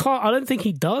 He can't. I don't think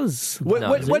he does.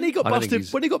 When he got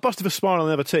busted for smiling on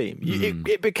the other team,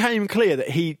 it became clear that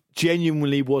he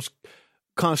genuinely was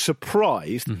kind of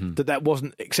surprised that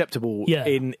wasn't acceptable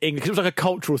in England. 'Cause it was like a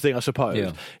cultural thing, I suppose.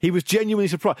 Yeah. He was genuinely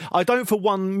surprised. I don't for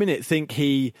 1 minute think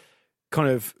he kind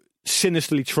of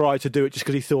sinisterly tried to do it just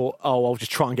because he thought, oh, I'll just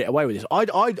try and get away with this.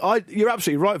 You're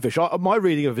absolutely right, Vish. My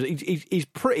reading of it, he's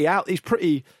pretty out. He's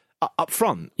pretty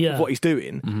upfront of what he's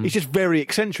doing. He's just very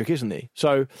eccentric, isn't he?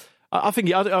 So I think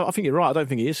you're right. I don't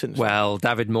think he is sinister. Well,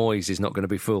 David Moyes is not going to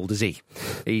be fooled, is he?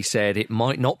 He said it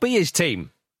might not be his team.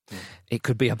 It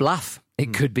could be a bluff.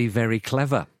 It could be very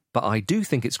clever. But I do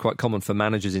think it's quite common for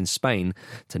managers in Spain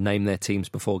to name their teams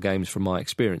before games, from my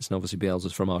experience. And obviously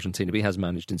Bielsa's from Argentina, but he has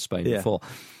managed in Spain before.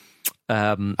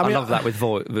 I love that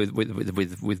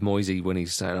with Moisey when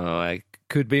he's saying, "Oh, I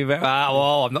could be very."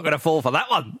 I'm not going to fall for that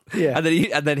one. Yeah,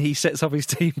 and then he sets up his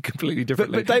team completely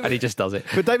differently, and he just does it.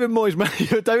 But David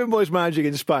Moyes managing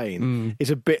in Spain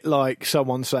is a bit like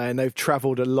someone saying they've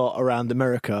travelled a lot around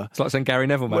America. It's like saying Gary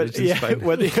Neville managed in Spain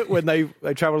when they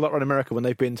travelled a lot around America when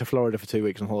they've been to Florida for 2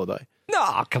 weeks on holiday.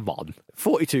 No, come on,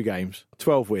 42 games,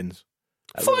 12 wins.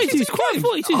 42 is quite.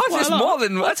 42 is quite a lot. More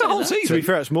than that's a whole season. To be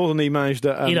fair, it's more than he managed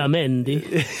at.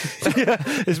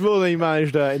 It's more than he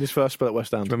managed in his first spell at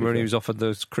West Ham. Remember when he was offered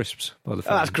those crisps by the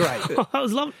That's great. That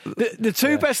was lovely. The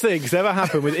two best things that ever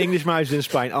happened with English managers in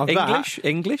Spain are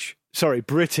English. Sorry,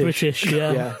 British.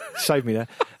 Yeah, save me there.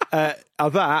 Are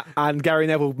that and Gary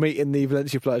Neville meeting the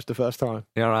Valencia players the first time.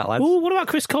 Yeah, all right, lads. Ooh, what about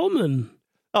Chris Coleman?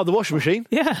 Oh, the washing machine.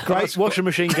 Yeah. Great. Washing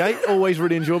machine gate. Always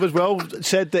really enjoyable as well.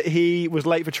 Said that he was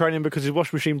late for training because his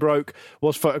washing machine broke,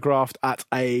 was photographed at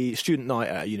a student night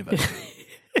at a university.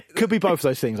 Could be both of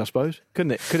those things, I suppose.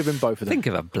 Couldn't it? Could have been both of them. Think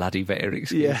of a bloody better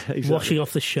excuse. Yeah, exactly. Washing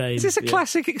off the shame. Is this a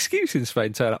classic excuse in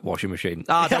Spain? Turn up washing machine.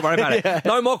 Don't worry about it.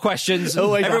 No more questions.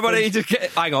 Always Everybody just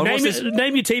hang on.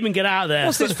 Name your team and get out of there.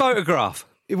 What's this photograph?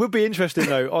 It would be interesting,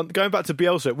 though, going back to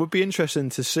Bielsa, it would be interesting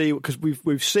to see, because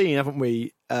we've seen, haven't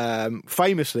we,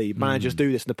 famously, managers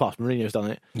do this in the past. Mourinho's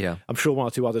done it. Yeah. I'm sure one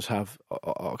or two others have.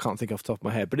 I can't think off the top of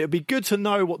my head. But it would be good to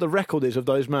know what the record is of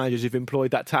those managers who've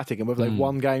employed that tactic and whether they've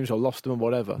won games or lost them or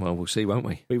whatever. Well, we'll see, won't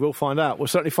we? We will find out. We'll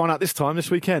certainly find out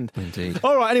this weekend. Indeed.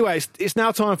 All right, anyway, it's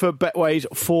now time for Betway's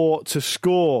 4 to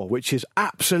Score, which is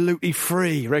absolutely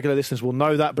free. Regular listeners will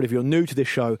know that, but if you're new to this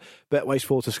show, Betway's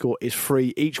 4 to Score is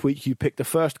free. Each week you pick the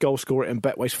first goal scorer in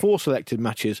Betway's 4 selected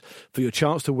matches for your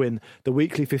chance to win the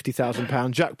weekly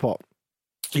 £50,000 jackpot.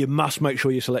 You must make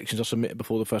sure your selections are submitted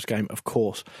before the first game, of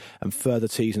course, and further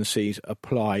T's and C's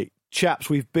apply. Chaps,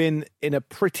 we've been in a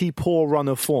pretty poor run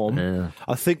of form. Yeah.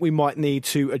 I think we might need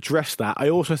to address that. I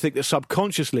also think that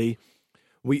subconsciously,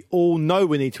 we all know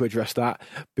we need to address that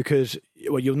because,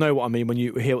 well, you'll know what I mean when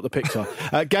you hear what the picks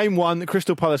are. Game 1,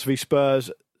 Crystal Palace v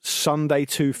Spurs, Sunday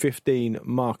 2:15.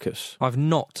 Marcus. I've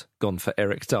not gone for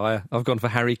Eric Dyer. I've gone for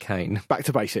Harry Kane. Back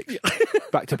to basics.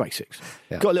 Back to basics.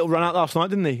 Yeah. Got a little run out last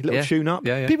night, didn't he? Little tune up.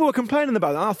 Yeah. People were complaining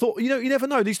about that. And I thought, you never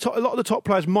know. A lot of the top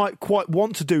players might quite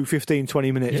want to do 15,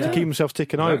 20 minutes to keep themselves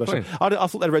ticking over. So I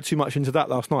thought they read too much into that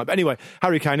last night. But anyway,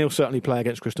 Harry Kane, he'll certainly play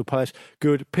against Crystal Palace.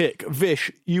 Good pick.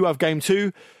 Vish, you have game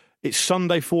 2. It's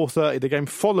Sunday 4:30, the game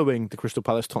following the Crystal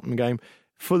Palace Tottenham game.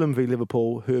 Fulham v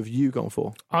Liverpool. Who have you gone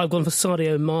for? I've gone for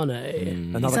Sadio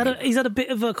Mane. He's had a bit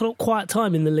of a quiet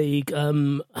time in the league.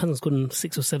 Hasn't scored in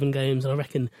 6 or 7 games, and I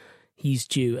reckon he's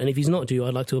due. And if he's not due,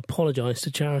 I'd like to apologise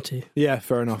to charity. Yeah,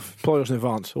 fair enough. Apologise in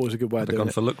advance. Always a good way of doing it.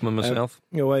 I've gone for Lookman myself.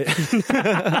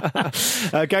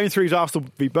 Game 3 is Arsenal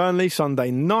v Burnley,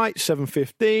 Sunday night,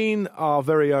 7:15. Our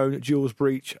very own Jules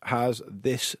Breach has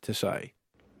this to say.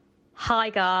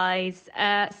 Hi guys.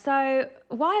 So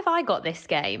why have I got this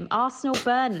game?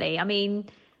 Arsenal-Burnley. I mean,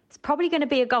 it's probably going to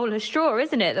be a goalless draw,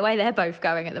 isn't it? The way they're both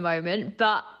going at the moment.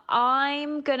 But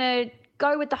I'm going to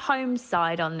go with the home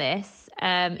side on this.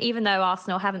 Even though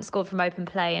Arsenal haven't scored from open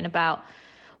play in about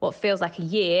what feels like a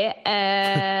year.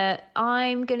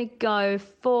 I'm going to go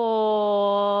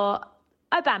for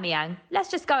Aubameyang. Let's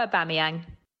just go Aubameyang.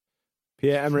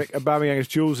 Pierre-Emerick Aubameyang is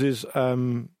Jules's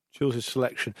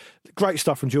selection. Great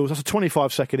stuff from Jules. That's a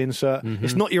 25-second insert. Mm-hmm.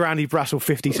 It's not your Andy Brassel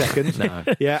 50 seconds. No.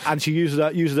 Yeah, and she uses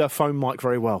her phone mic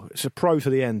very well. It's a pro to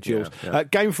the end, Jules. Yeah.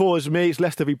 Game 4 is me. It's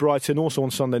Leicester v Brighton, also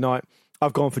on Sunday night.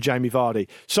 I've gone for Jamie Vardy.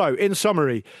 So, in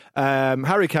summary,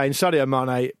 Harry Kane, Sadio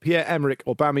Mane, Pierre-Emerick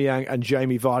Aubameyang and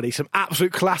Jamie Vardy. Some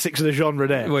absolute classics of the genre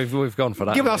there. We've gone for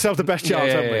that. Giving ourselves the best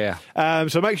chance, haven't we? Yeah.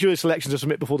 So make sure your selections are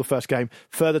submitted before the first game.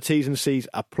 Further T's and C's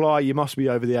apply. You must be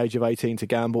over the age of 18 to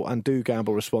gamble, and do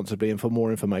gamble responsibly. And for more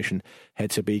information,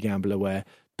 head to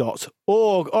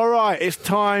begambleaware.org. All right, it's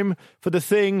time for the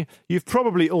thing you've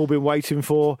probably all been waiting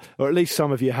for, or at least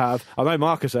some of you have. I know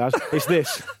Marcus has. It's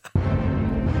this.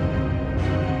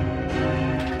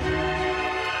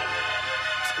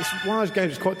 It's one of those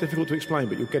games that's quite difficult to explain,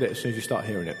 but you'll get it as soon as you start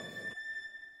hearing it.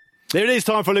 There it is,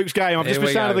 time for Luke's game. I've just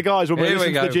been saying to the guys when we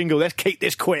listen to the jingle, let's keep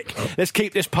this quick. Let's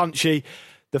keep this punchy.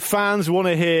 The fans want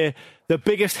to hear the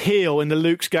biggest heel in the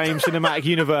Luke's Game cinematic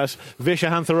universe, Visha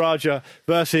Hantharaja,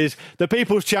 versus the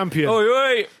people's champion.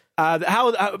 Oi.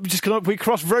 Can we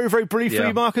cross very, very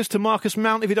briefly, Marcus, to Marcus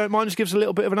Mount, if you don't mind, just give us a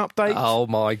little bit of an update? Oh,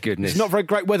 my goodness. It's not very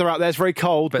great weather out there, it's very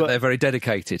cold. But they're very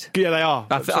dedicated. Yeah, they are.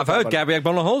 I've heard Gabby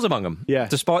Agbonlaho's among them,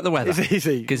 despite the weather. It's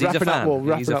easy. Because he's a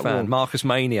fan. He's a fan. Marcus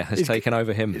Mania has taken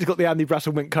over him. He's got the Andy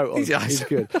Brasselwink coat on. He's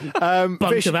good.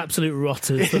 Bunch of absolute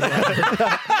rotters.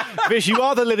 Vish, you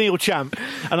are the lineal champ,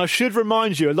 and I should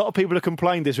remind you, a lot of people have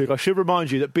complained this week, I should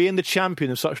remind you that being the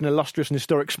champion of such an illustrious and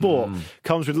historic sport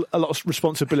comes with a lot of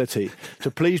responsibility. So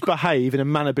please behave in a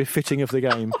manner befitting of the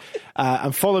game,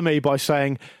 and follow me by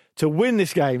saying, to win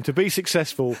this game, to be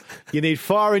successful, you need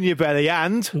fire in your belly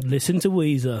and... Listen to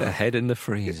Weezer. The head in the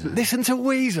freezer. Listen to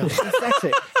Weezer. That's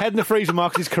it. Head in the freezer,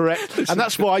 Marcus, is correct. And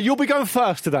that's why you'll be going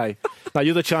first today. Now,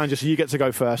 you're the challenger, so you get to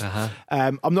go first.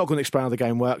 I'm not going to explain how the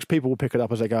game works. People will pick it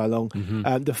up as they go along.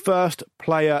 The first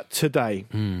player today,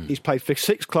 he's played for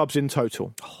 6 clubs in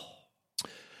total.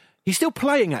 He's still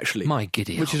playing, actually. My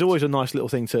giddy. Which is always a nice little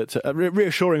thing, to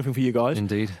reassuring thing for you guys.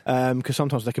 Indeed. Because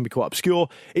sometimes they can be quite obscure.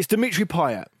 It's Dimitri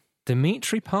Payet.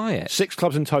 Dimitri Payet. 6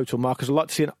 clubs in total, Marcus. I'd like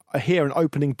to see hear an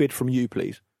opening bid from you,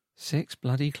 please. 6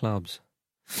 bloody clubs.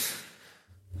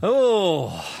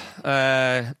 Oh,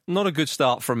 not a good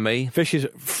start from me. Fish is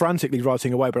frantically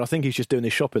writing away, but I think he's just doing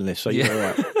his shopping list, so you're all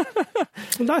right.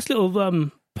 Nice little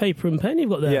paper and pen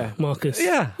you've got there, Marcus.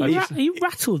 Yeah. He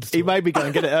rattled. He made me go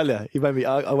and get it earlier.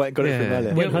 I went and got it from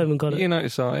earlier. Went home and got it. You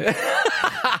notice I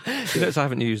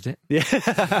haven't used it. Yeah.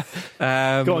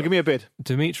 Go on, give me a bid.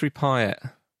 Dimitri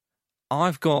Payet.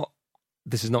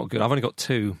 This is not good. I've only got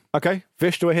 2. Okay.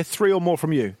 Vish, do I hear 3 or more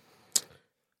from you?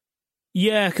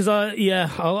 Yeah, because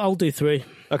I'll do 3.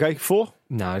 Okay, 4?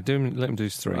 No, let him do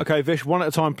 3. Okay, Vish, one at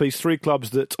a time, please. 3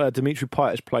 clubs that Dimitri Payet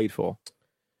has played for.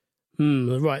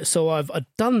 Right, so I've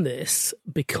done this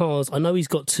because I know he's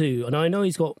got 2, and I know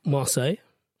he's got Marseille.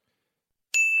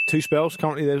 2 spells,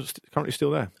 currently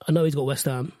still there. I know he's got West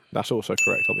Ham. That's also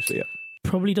correct, obviously, yeah.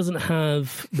 Probably doesn't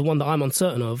have the one that I'm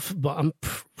uncertain of, but I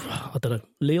don't know,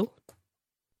 Lille?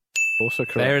 Also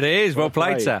correct. There it is. Well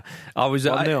played, sir.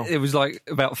 It was like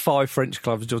about 5 French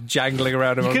clubs just jangling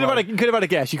around in my mind. You could have had a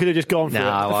guess. You could have just gone for it.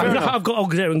 I've got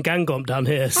Auxerre and Gangomp down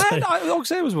here. So.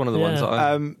 Auxerre was one of the ones.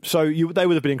 They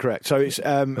would have been incorrect. So it's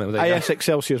AS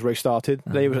Excelsior's restarted.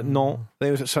 They was at Nantes.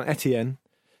 They was at Saint Etienne,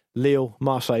 Lille,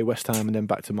 Marseille, West Ham, and then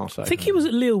back to Marseille. I think he was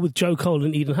at Lille with Joe Cole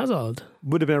and Eden Hazard.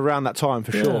 Would have been around that time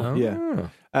for sure. Yeah.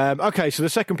 Okay, so the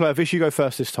second player, Vish, you go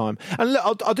first this time. And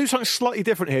look, I'll do something slightly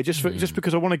different here, just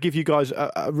because I want to give you guys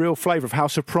a real flavour of how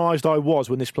surprised I was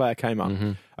when this player came up.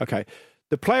 Okay,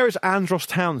 the player is Andros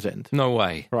Townsend. No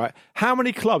way. Right. How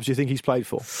many clubs do you think he's played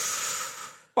for?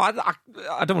 Well,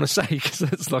 I don't want to say because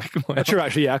that's like my... True,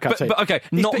 actually, yeah. But okay,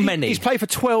 not many. He's played for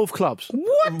 12 clubs.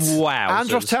 What? Wow.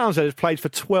 Andros Townsend has played for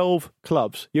 12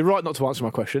 clubs. You're right not to answer my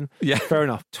question. Yeah. Fair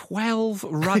enough. 12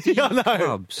 rugby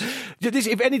clubs.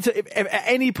 If at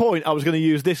any point I was going to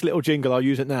use this little jingle, I'll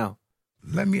use it now.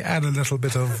 Let me add a little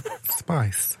bit of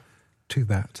spice to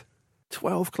that.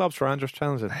 12 clubs for Andros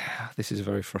Townsend. This is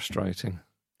very frustrating.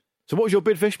 So what was your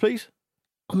bid, Vish, please?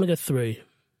 I'm going to go 3.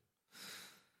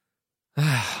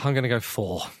 I'm going to go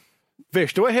 4.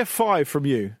 Vish, do I hear 5 from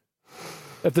you?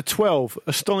 Of the 12,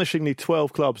 astonishingly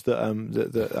 12 clubs that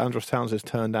Andros Townsend has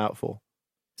turned out for.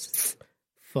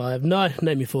 5. No,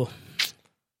 name me 4.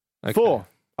 Okay. 4.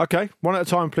 Okay, one at a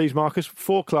time, please, Marcus.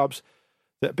 4 clubs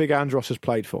that Big Andros has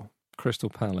played for. Crystal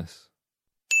Palace.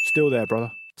 Still there, brother.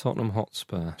 Tottenham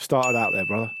Hotspur. Started out there,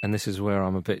 brother. And this is where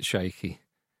I'm a bit shaky.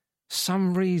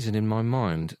 Some reason in my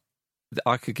mind that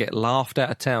I could get laughed out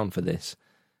of town for this.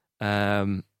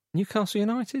 Newcastle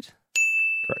United?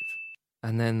 Correct.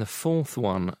 And then the 4th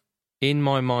one, in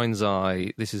my mind's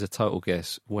eye, this is a total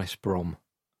guess, West Brom.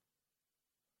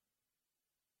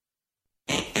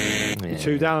 Yeah.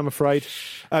 2 down, I'm afraid.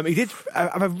 He did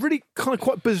have a really kind of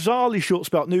quite bizarrely short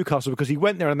spell at Newcastle because he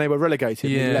went there and they were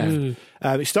relegated and he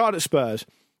left. He started at Spurs.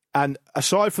 And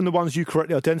aside from the ones you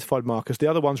correctly identified, Marcus, the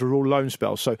other ones were all loan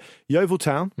spells. So Yeovil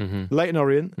Town, Leyton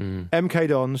Orient, MK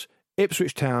Dons,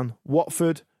 Ipswich Town,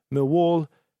 Watford, Millwall,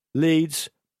 Leeds,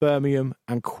 Birmingham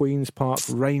and Queen's Park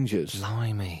Rangers.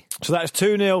 Blimey. So that's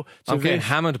 2-0 to I'm getting Vish.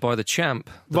 hammered by the champ.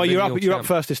 Well, you're up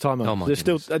first this time. Oh, my There's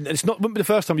still, and it's not wouldn't be the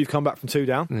first time you've come back from 2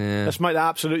 down. Yeah. Let's make that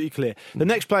absolutely clear. The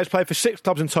next player's played for 6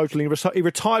 clubs in total. He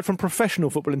retired from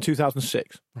professional football in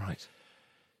 2006. Right.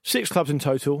 6 clubs in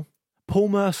total. Paul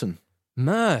Merson.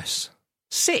 Merce.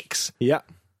 6? Yeah.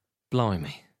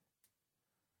 Blimey.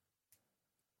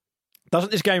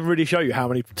 Doesn't this game really show you how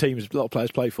many teams a lot of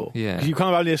players play for? Yeah. Because you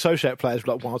kind of only associate players with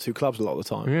like 1 or 2 clubs a lot of the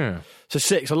time. Yeah. So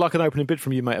 6. I'd like an opening bid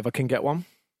from you, mate, if I can get one.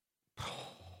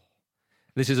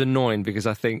 This is annoying because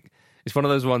I think it's one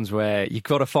of those ones where you've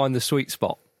got to find the sweet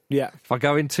spot. Yeah. If I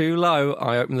go in too low,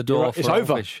 I open the door. Right. For It's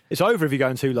over. Fish. It's over if you're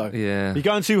going too low. Yeah. If you're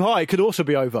going too high, it could also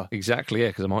be over. Exactly, yeah,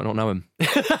 because I might not know him.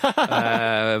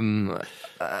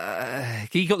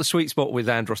 He got the sweet spot with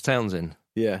Andros Townsend.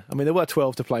 Yeah. I mean, there were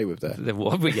 12 to play with there.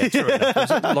 Yeah, true enough.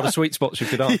 There's a lot of sweet spots you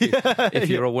could argue if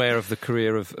you're aware of the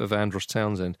career of Andros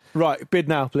Townsend. Right. Bid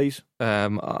now, please.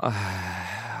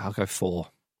 I'll go 4.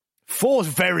 4's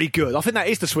very good. I think that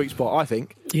is the sweet spot, I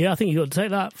think. Yeah, I think you've got to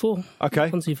take that. 4. Okay.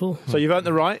 Fancy 4. So you've earned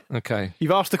the right. Okay.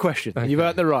 You've asked the question. Okay. You've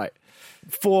earned the right.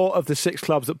 4 of the 6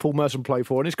 clubs that Paul Merson played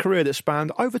for in his career that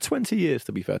spanned over 20 years,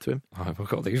 to be fair to him. I've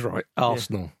got these right.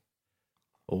 Arsenal.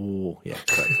 Oh, yeah,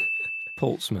 correct.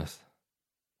 Portsmouth.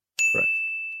 Correct.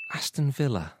 Aston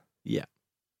Villa. Yeah.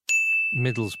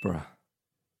 Middlesbrough.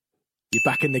 You're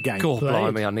back in the game. God,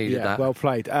 blimey, I needed Yeah, that. well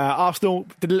played. Arsenal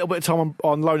did a little bit of time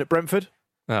on loan at Brentford.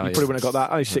 Oh, You yes. probably wouldn't have got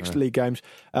that. Only 6 league games.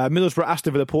 Middlesbrough,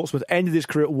 Aston Villa, Portsmouth ended his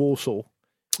career at Walsall.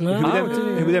 Who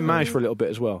we then managed for a little bit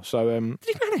as well. So, Did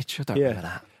he manage? I don't yeah.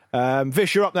 remember that.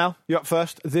 Vish, you're up now. You're up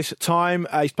first this time.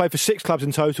 He's played for 6 clubs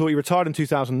in total. He retired in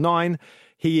 2009.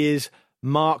 He is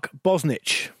Mark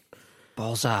Bosnich.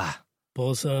 Bozza.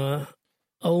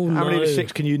 Oh, no. How many of the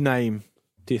 6 can you name,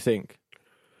 do you think?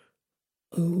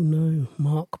 Oh, no.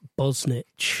 Mark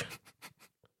Bosnich.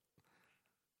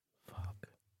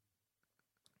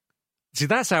 See,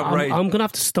 that's outrageous. I'm going to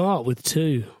have to start with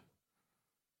 2.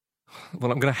 Well,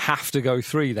 I'm going to have to go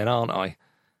 3 then, aren't I?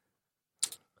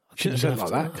 Shouldn't have said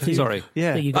it like that. Two. Sorry.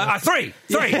 Yeah. You got 3!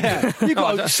 Yeah. You've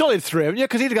got a solid 3, haven't you?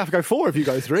 Because he'd have to go 4 if you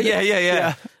go 3.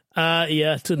 Yeah.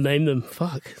 yeah, to name them.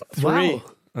 Fuck. 3. Wow.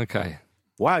 Okay.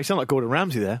 Wow, you sound like Gordon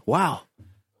Ramsay there. Wow.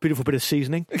 Beautiful bit of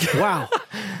seasoning. Wow.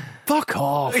 Fuck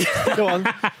off. Go on.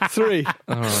 3.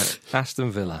 All right.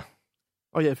 Aston Villa.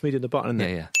 Oh, yeah, for me doing the button, isn't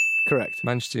it? Yeah. Correct.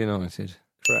 Manchester United.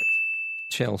 Correct.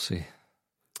 Chelsea.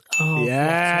 Oh,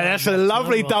 Yeah, that's a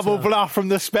lovely double bluff from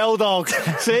the spell dog.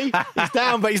 See? He's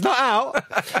down, but he's not out.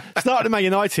 Started at Man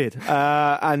United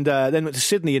and then went to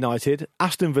Sydney United,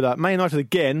 Aston Villa, Man United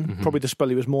again, probably the spell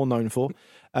he was more known for.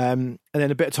 And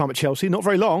then a bit of time at Chelsea, not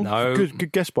very long. No.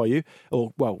 Good guess by you.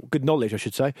 Or, well, good knowledge, I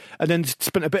should say. And then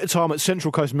spent a bit of time at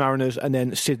Central Coast Mariners and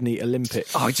then Sydney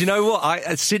Olympics. Oh, do you know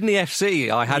what? Sydney FC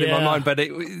I had in my Yeah. mind, but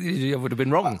it would have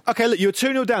been wrong. Okay, look, you're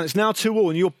 2-0 down. It's now 2-2,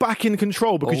 and you're back in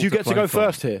control because All you to get to play go for.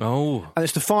 first here. Oh. And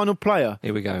it's the final player.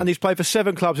 Here we go. And he's played for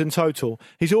 7 clubs in total.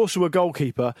 He's also a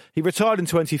goalkeeper. He retired in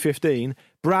 2015.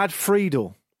 Brad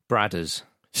Friedel. Bradders.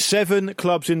 7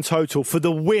 clubs in total for the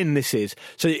win, this is.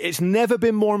 So it's never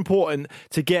been more important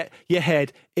to get your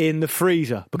head in the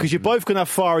freezer because you're both going to have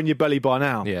fire in your belly by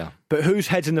now. Yeah. But whose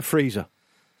head's in the freezer?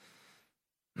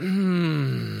 Brady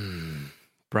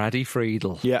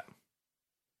Friedel. Yeah.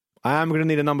 I am going to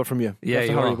need a number from you. Yeah, have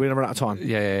to you hurry. are. We're going to run out of time.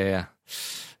 Yeah.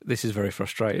 This is very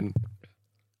frustrating.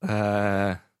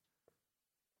 Brad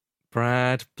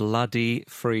Bloody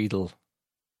Friedel.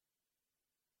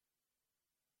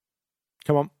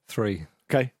 Come on. 3.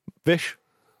 Okay. Vish?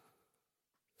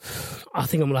 I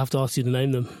think I'm going to have to ask you to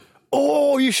name them.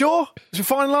 Oh, you sure? It's a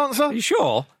final answer? Are you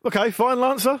sure? Okay, final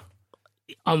answer.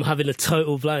 I'm having a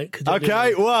total blank.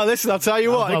 Okay, well, listen, I'll tell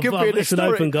you what. It could be an It's an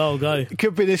historic, open goal, go. it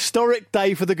could be an historic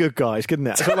day for the good guys, couldn't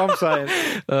it? That's what I'm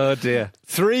saying. Oh, dear.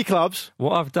 3 clubs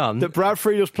What I've done... that Brad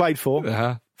Friedel's played for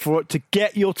to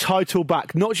get your title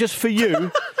back. Not just for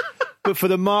you, but for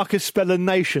the Marcus Speller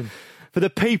Nation. For the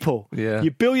people. Yeah.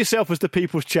 You bill yourself as the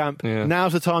people's champ. Yeah.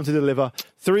 Now's the time to deliver.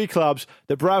 3 clubs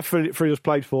that Brad Friedel's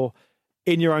played for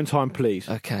in your own time, please.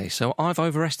 Okay, so I've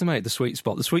overestimated the sweet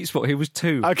spot. The sweet spot here was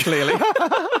 2, clearly.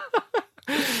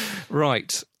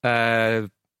 Right.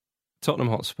 Tottenham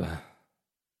Hotspur.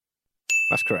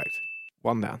 That's correct.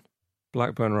 1 down.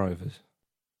 Blackburn Rovers.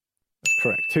 That's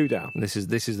correct. 2 down. This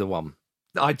is the one.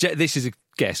 This is a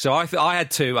guess. So I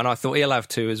had 2, and I thought he'll have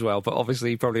 2 as well, but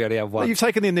obviously he probably only have 1. Well, you've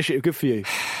taken the initiative. Good for you.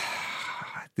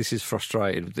 This is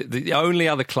frustrating. The only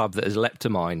other club that has leapt to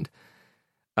mind,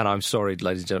 and I'm sorry,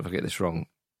 ladies and gentlemen, if I get this wrong,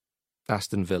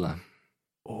 Aston Villa.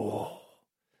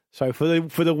 So for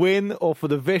the win or for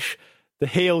the Vish, the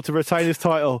heel to retain his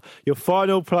title, your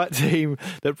final team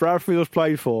that Bradfield's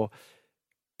played for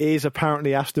is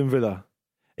apparently Aston Villa.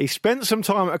 He spent some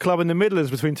time at a club in the Midlands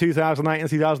between 2008 and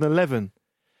 2011.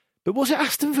 But was it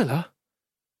Aston Villa?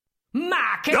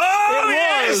 Marcus!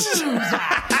 Yes!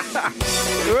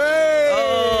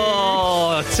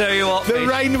 Oh, I tell you what, The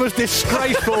rain was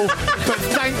disgraceful, but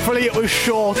thankfully it was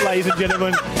short, ladies and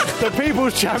gentlemen. The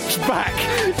People's Champ's back.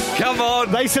 come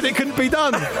on. They said it couldn't be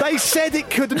done. They said it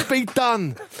couldn't be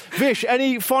done. Vish,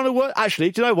 any final word?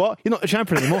 Actually, do you know what? You're not the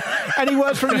champion anymore. Any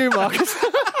words from you, Marcus?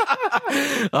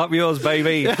 Up yours,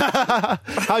 baby.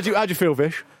 How'd you feel,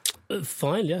 Vish?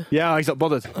 Fine, yeah. Yeah, he's not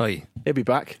bothered. Oi, He'll be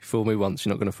back. fool me once,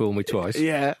 you're not going to fool me twice.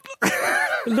 Yeah.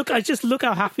 Look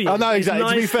how happy he I is. know, It's exactly.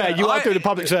 To be nice fair, you are doing a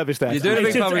public service there. You're doing a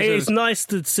big public It's service. nice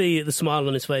to see the smile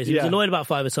on his face. He was Yeah. annoyed about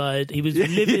five-a-side. He was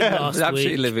livid last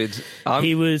Absolutely week.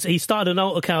 livid. He started an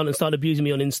alt account and started abusing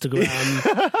me on Instagram.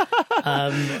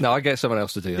 No, I get someone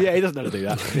else to do that. Yeah, he doesn't know how to do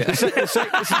that.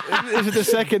 This is the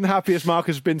second happiest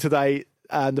Marcus has been today,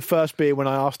 and the first being when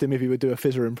I asked him if he would do a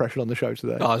Fizzer impression on the show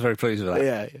today. Oh, I was very pleased with that.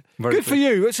 Yeah. Very Good for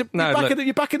pleased. you.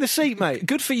 You're back in the seat, mate.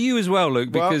 Good for you as well, Luke,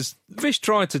 Well- because Vish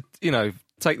tried to,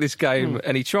 take this game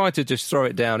and he tried to just throw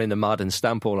it down in the mud and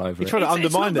stamp all over He it. tried to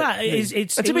undermine not that.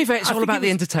 it. And to be fair, it's I all think about it the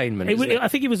was- entertainment, isn't it? I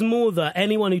think it was more that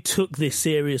anyone who took this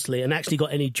seriously and actually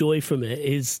got any joy from it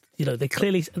is, they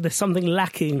clearly, there's something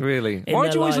lacking. Really? in Why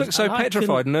their do you always lives. look so I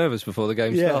petrified and nervous before the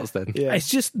game starts then? Yeah. It's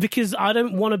just because I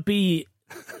don't want to be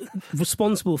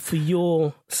responsible for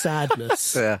your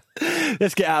sadness. Yeah.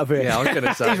 Let's get out of here. Yeah, I was going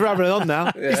to say. He's rambling on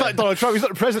now. He's like Donald Trump. He's not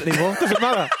the president anymore. Doesn't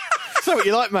matter. Say what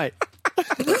you like, mate.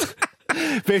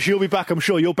 Vish, you'll be back, I'm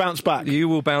sure. You'll bounce back. You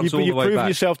will bounce all the you've way proven back.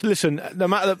 yourself. Listen, no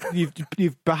matter that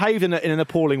you've behaved in an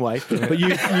appalling way, but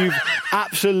you've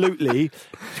absolutely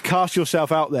cast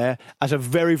yourself out there as a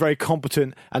very, very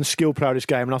competent and skilled player of this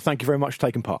game, and I thank you very much for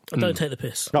taking part. Don't take the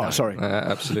piss. Oh, sorry.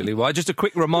 Absolutely. Well, just a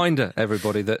quick reminder,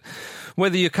 everybody, that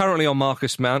whether you're currently on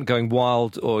Marcus Mount going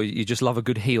wild or you just love a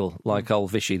good heel like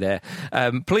old Vishy there,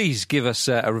 please give us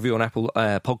a review on Apple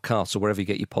Podcasts or wherever you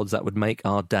get your pods. That would make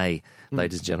our day,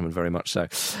 ladies and gentlemen, very much so.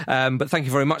 But thank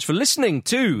you very much for listening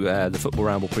to the Football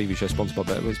Ramble preview show sponsored by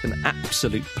Betway. It's been an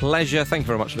absolute pleasure. Thank you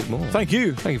very much, Luke Moore. Thank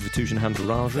you. Thank you for Tushin Handel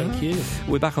Raja. Thank you.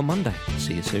 We're back on Monday.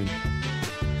 See you soon.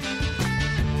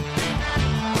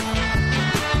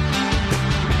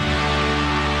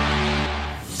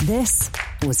 This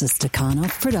was a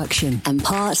Stakhanov production and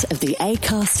part of the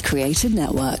Acast Creative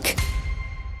Network.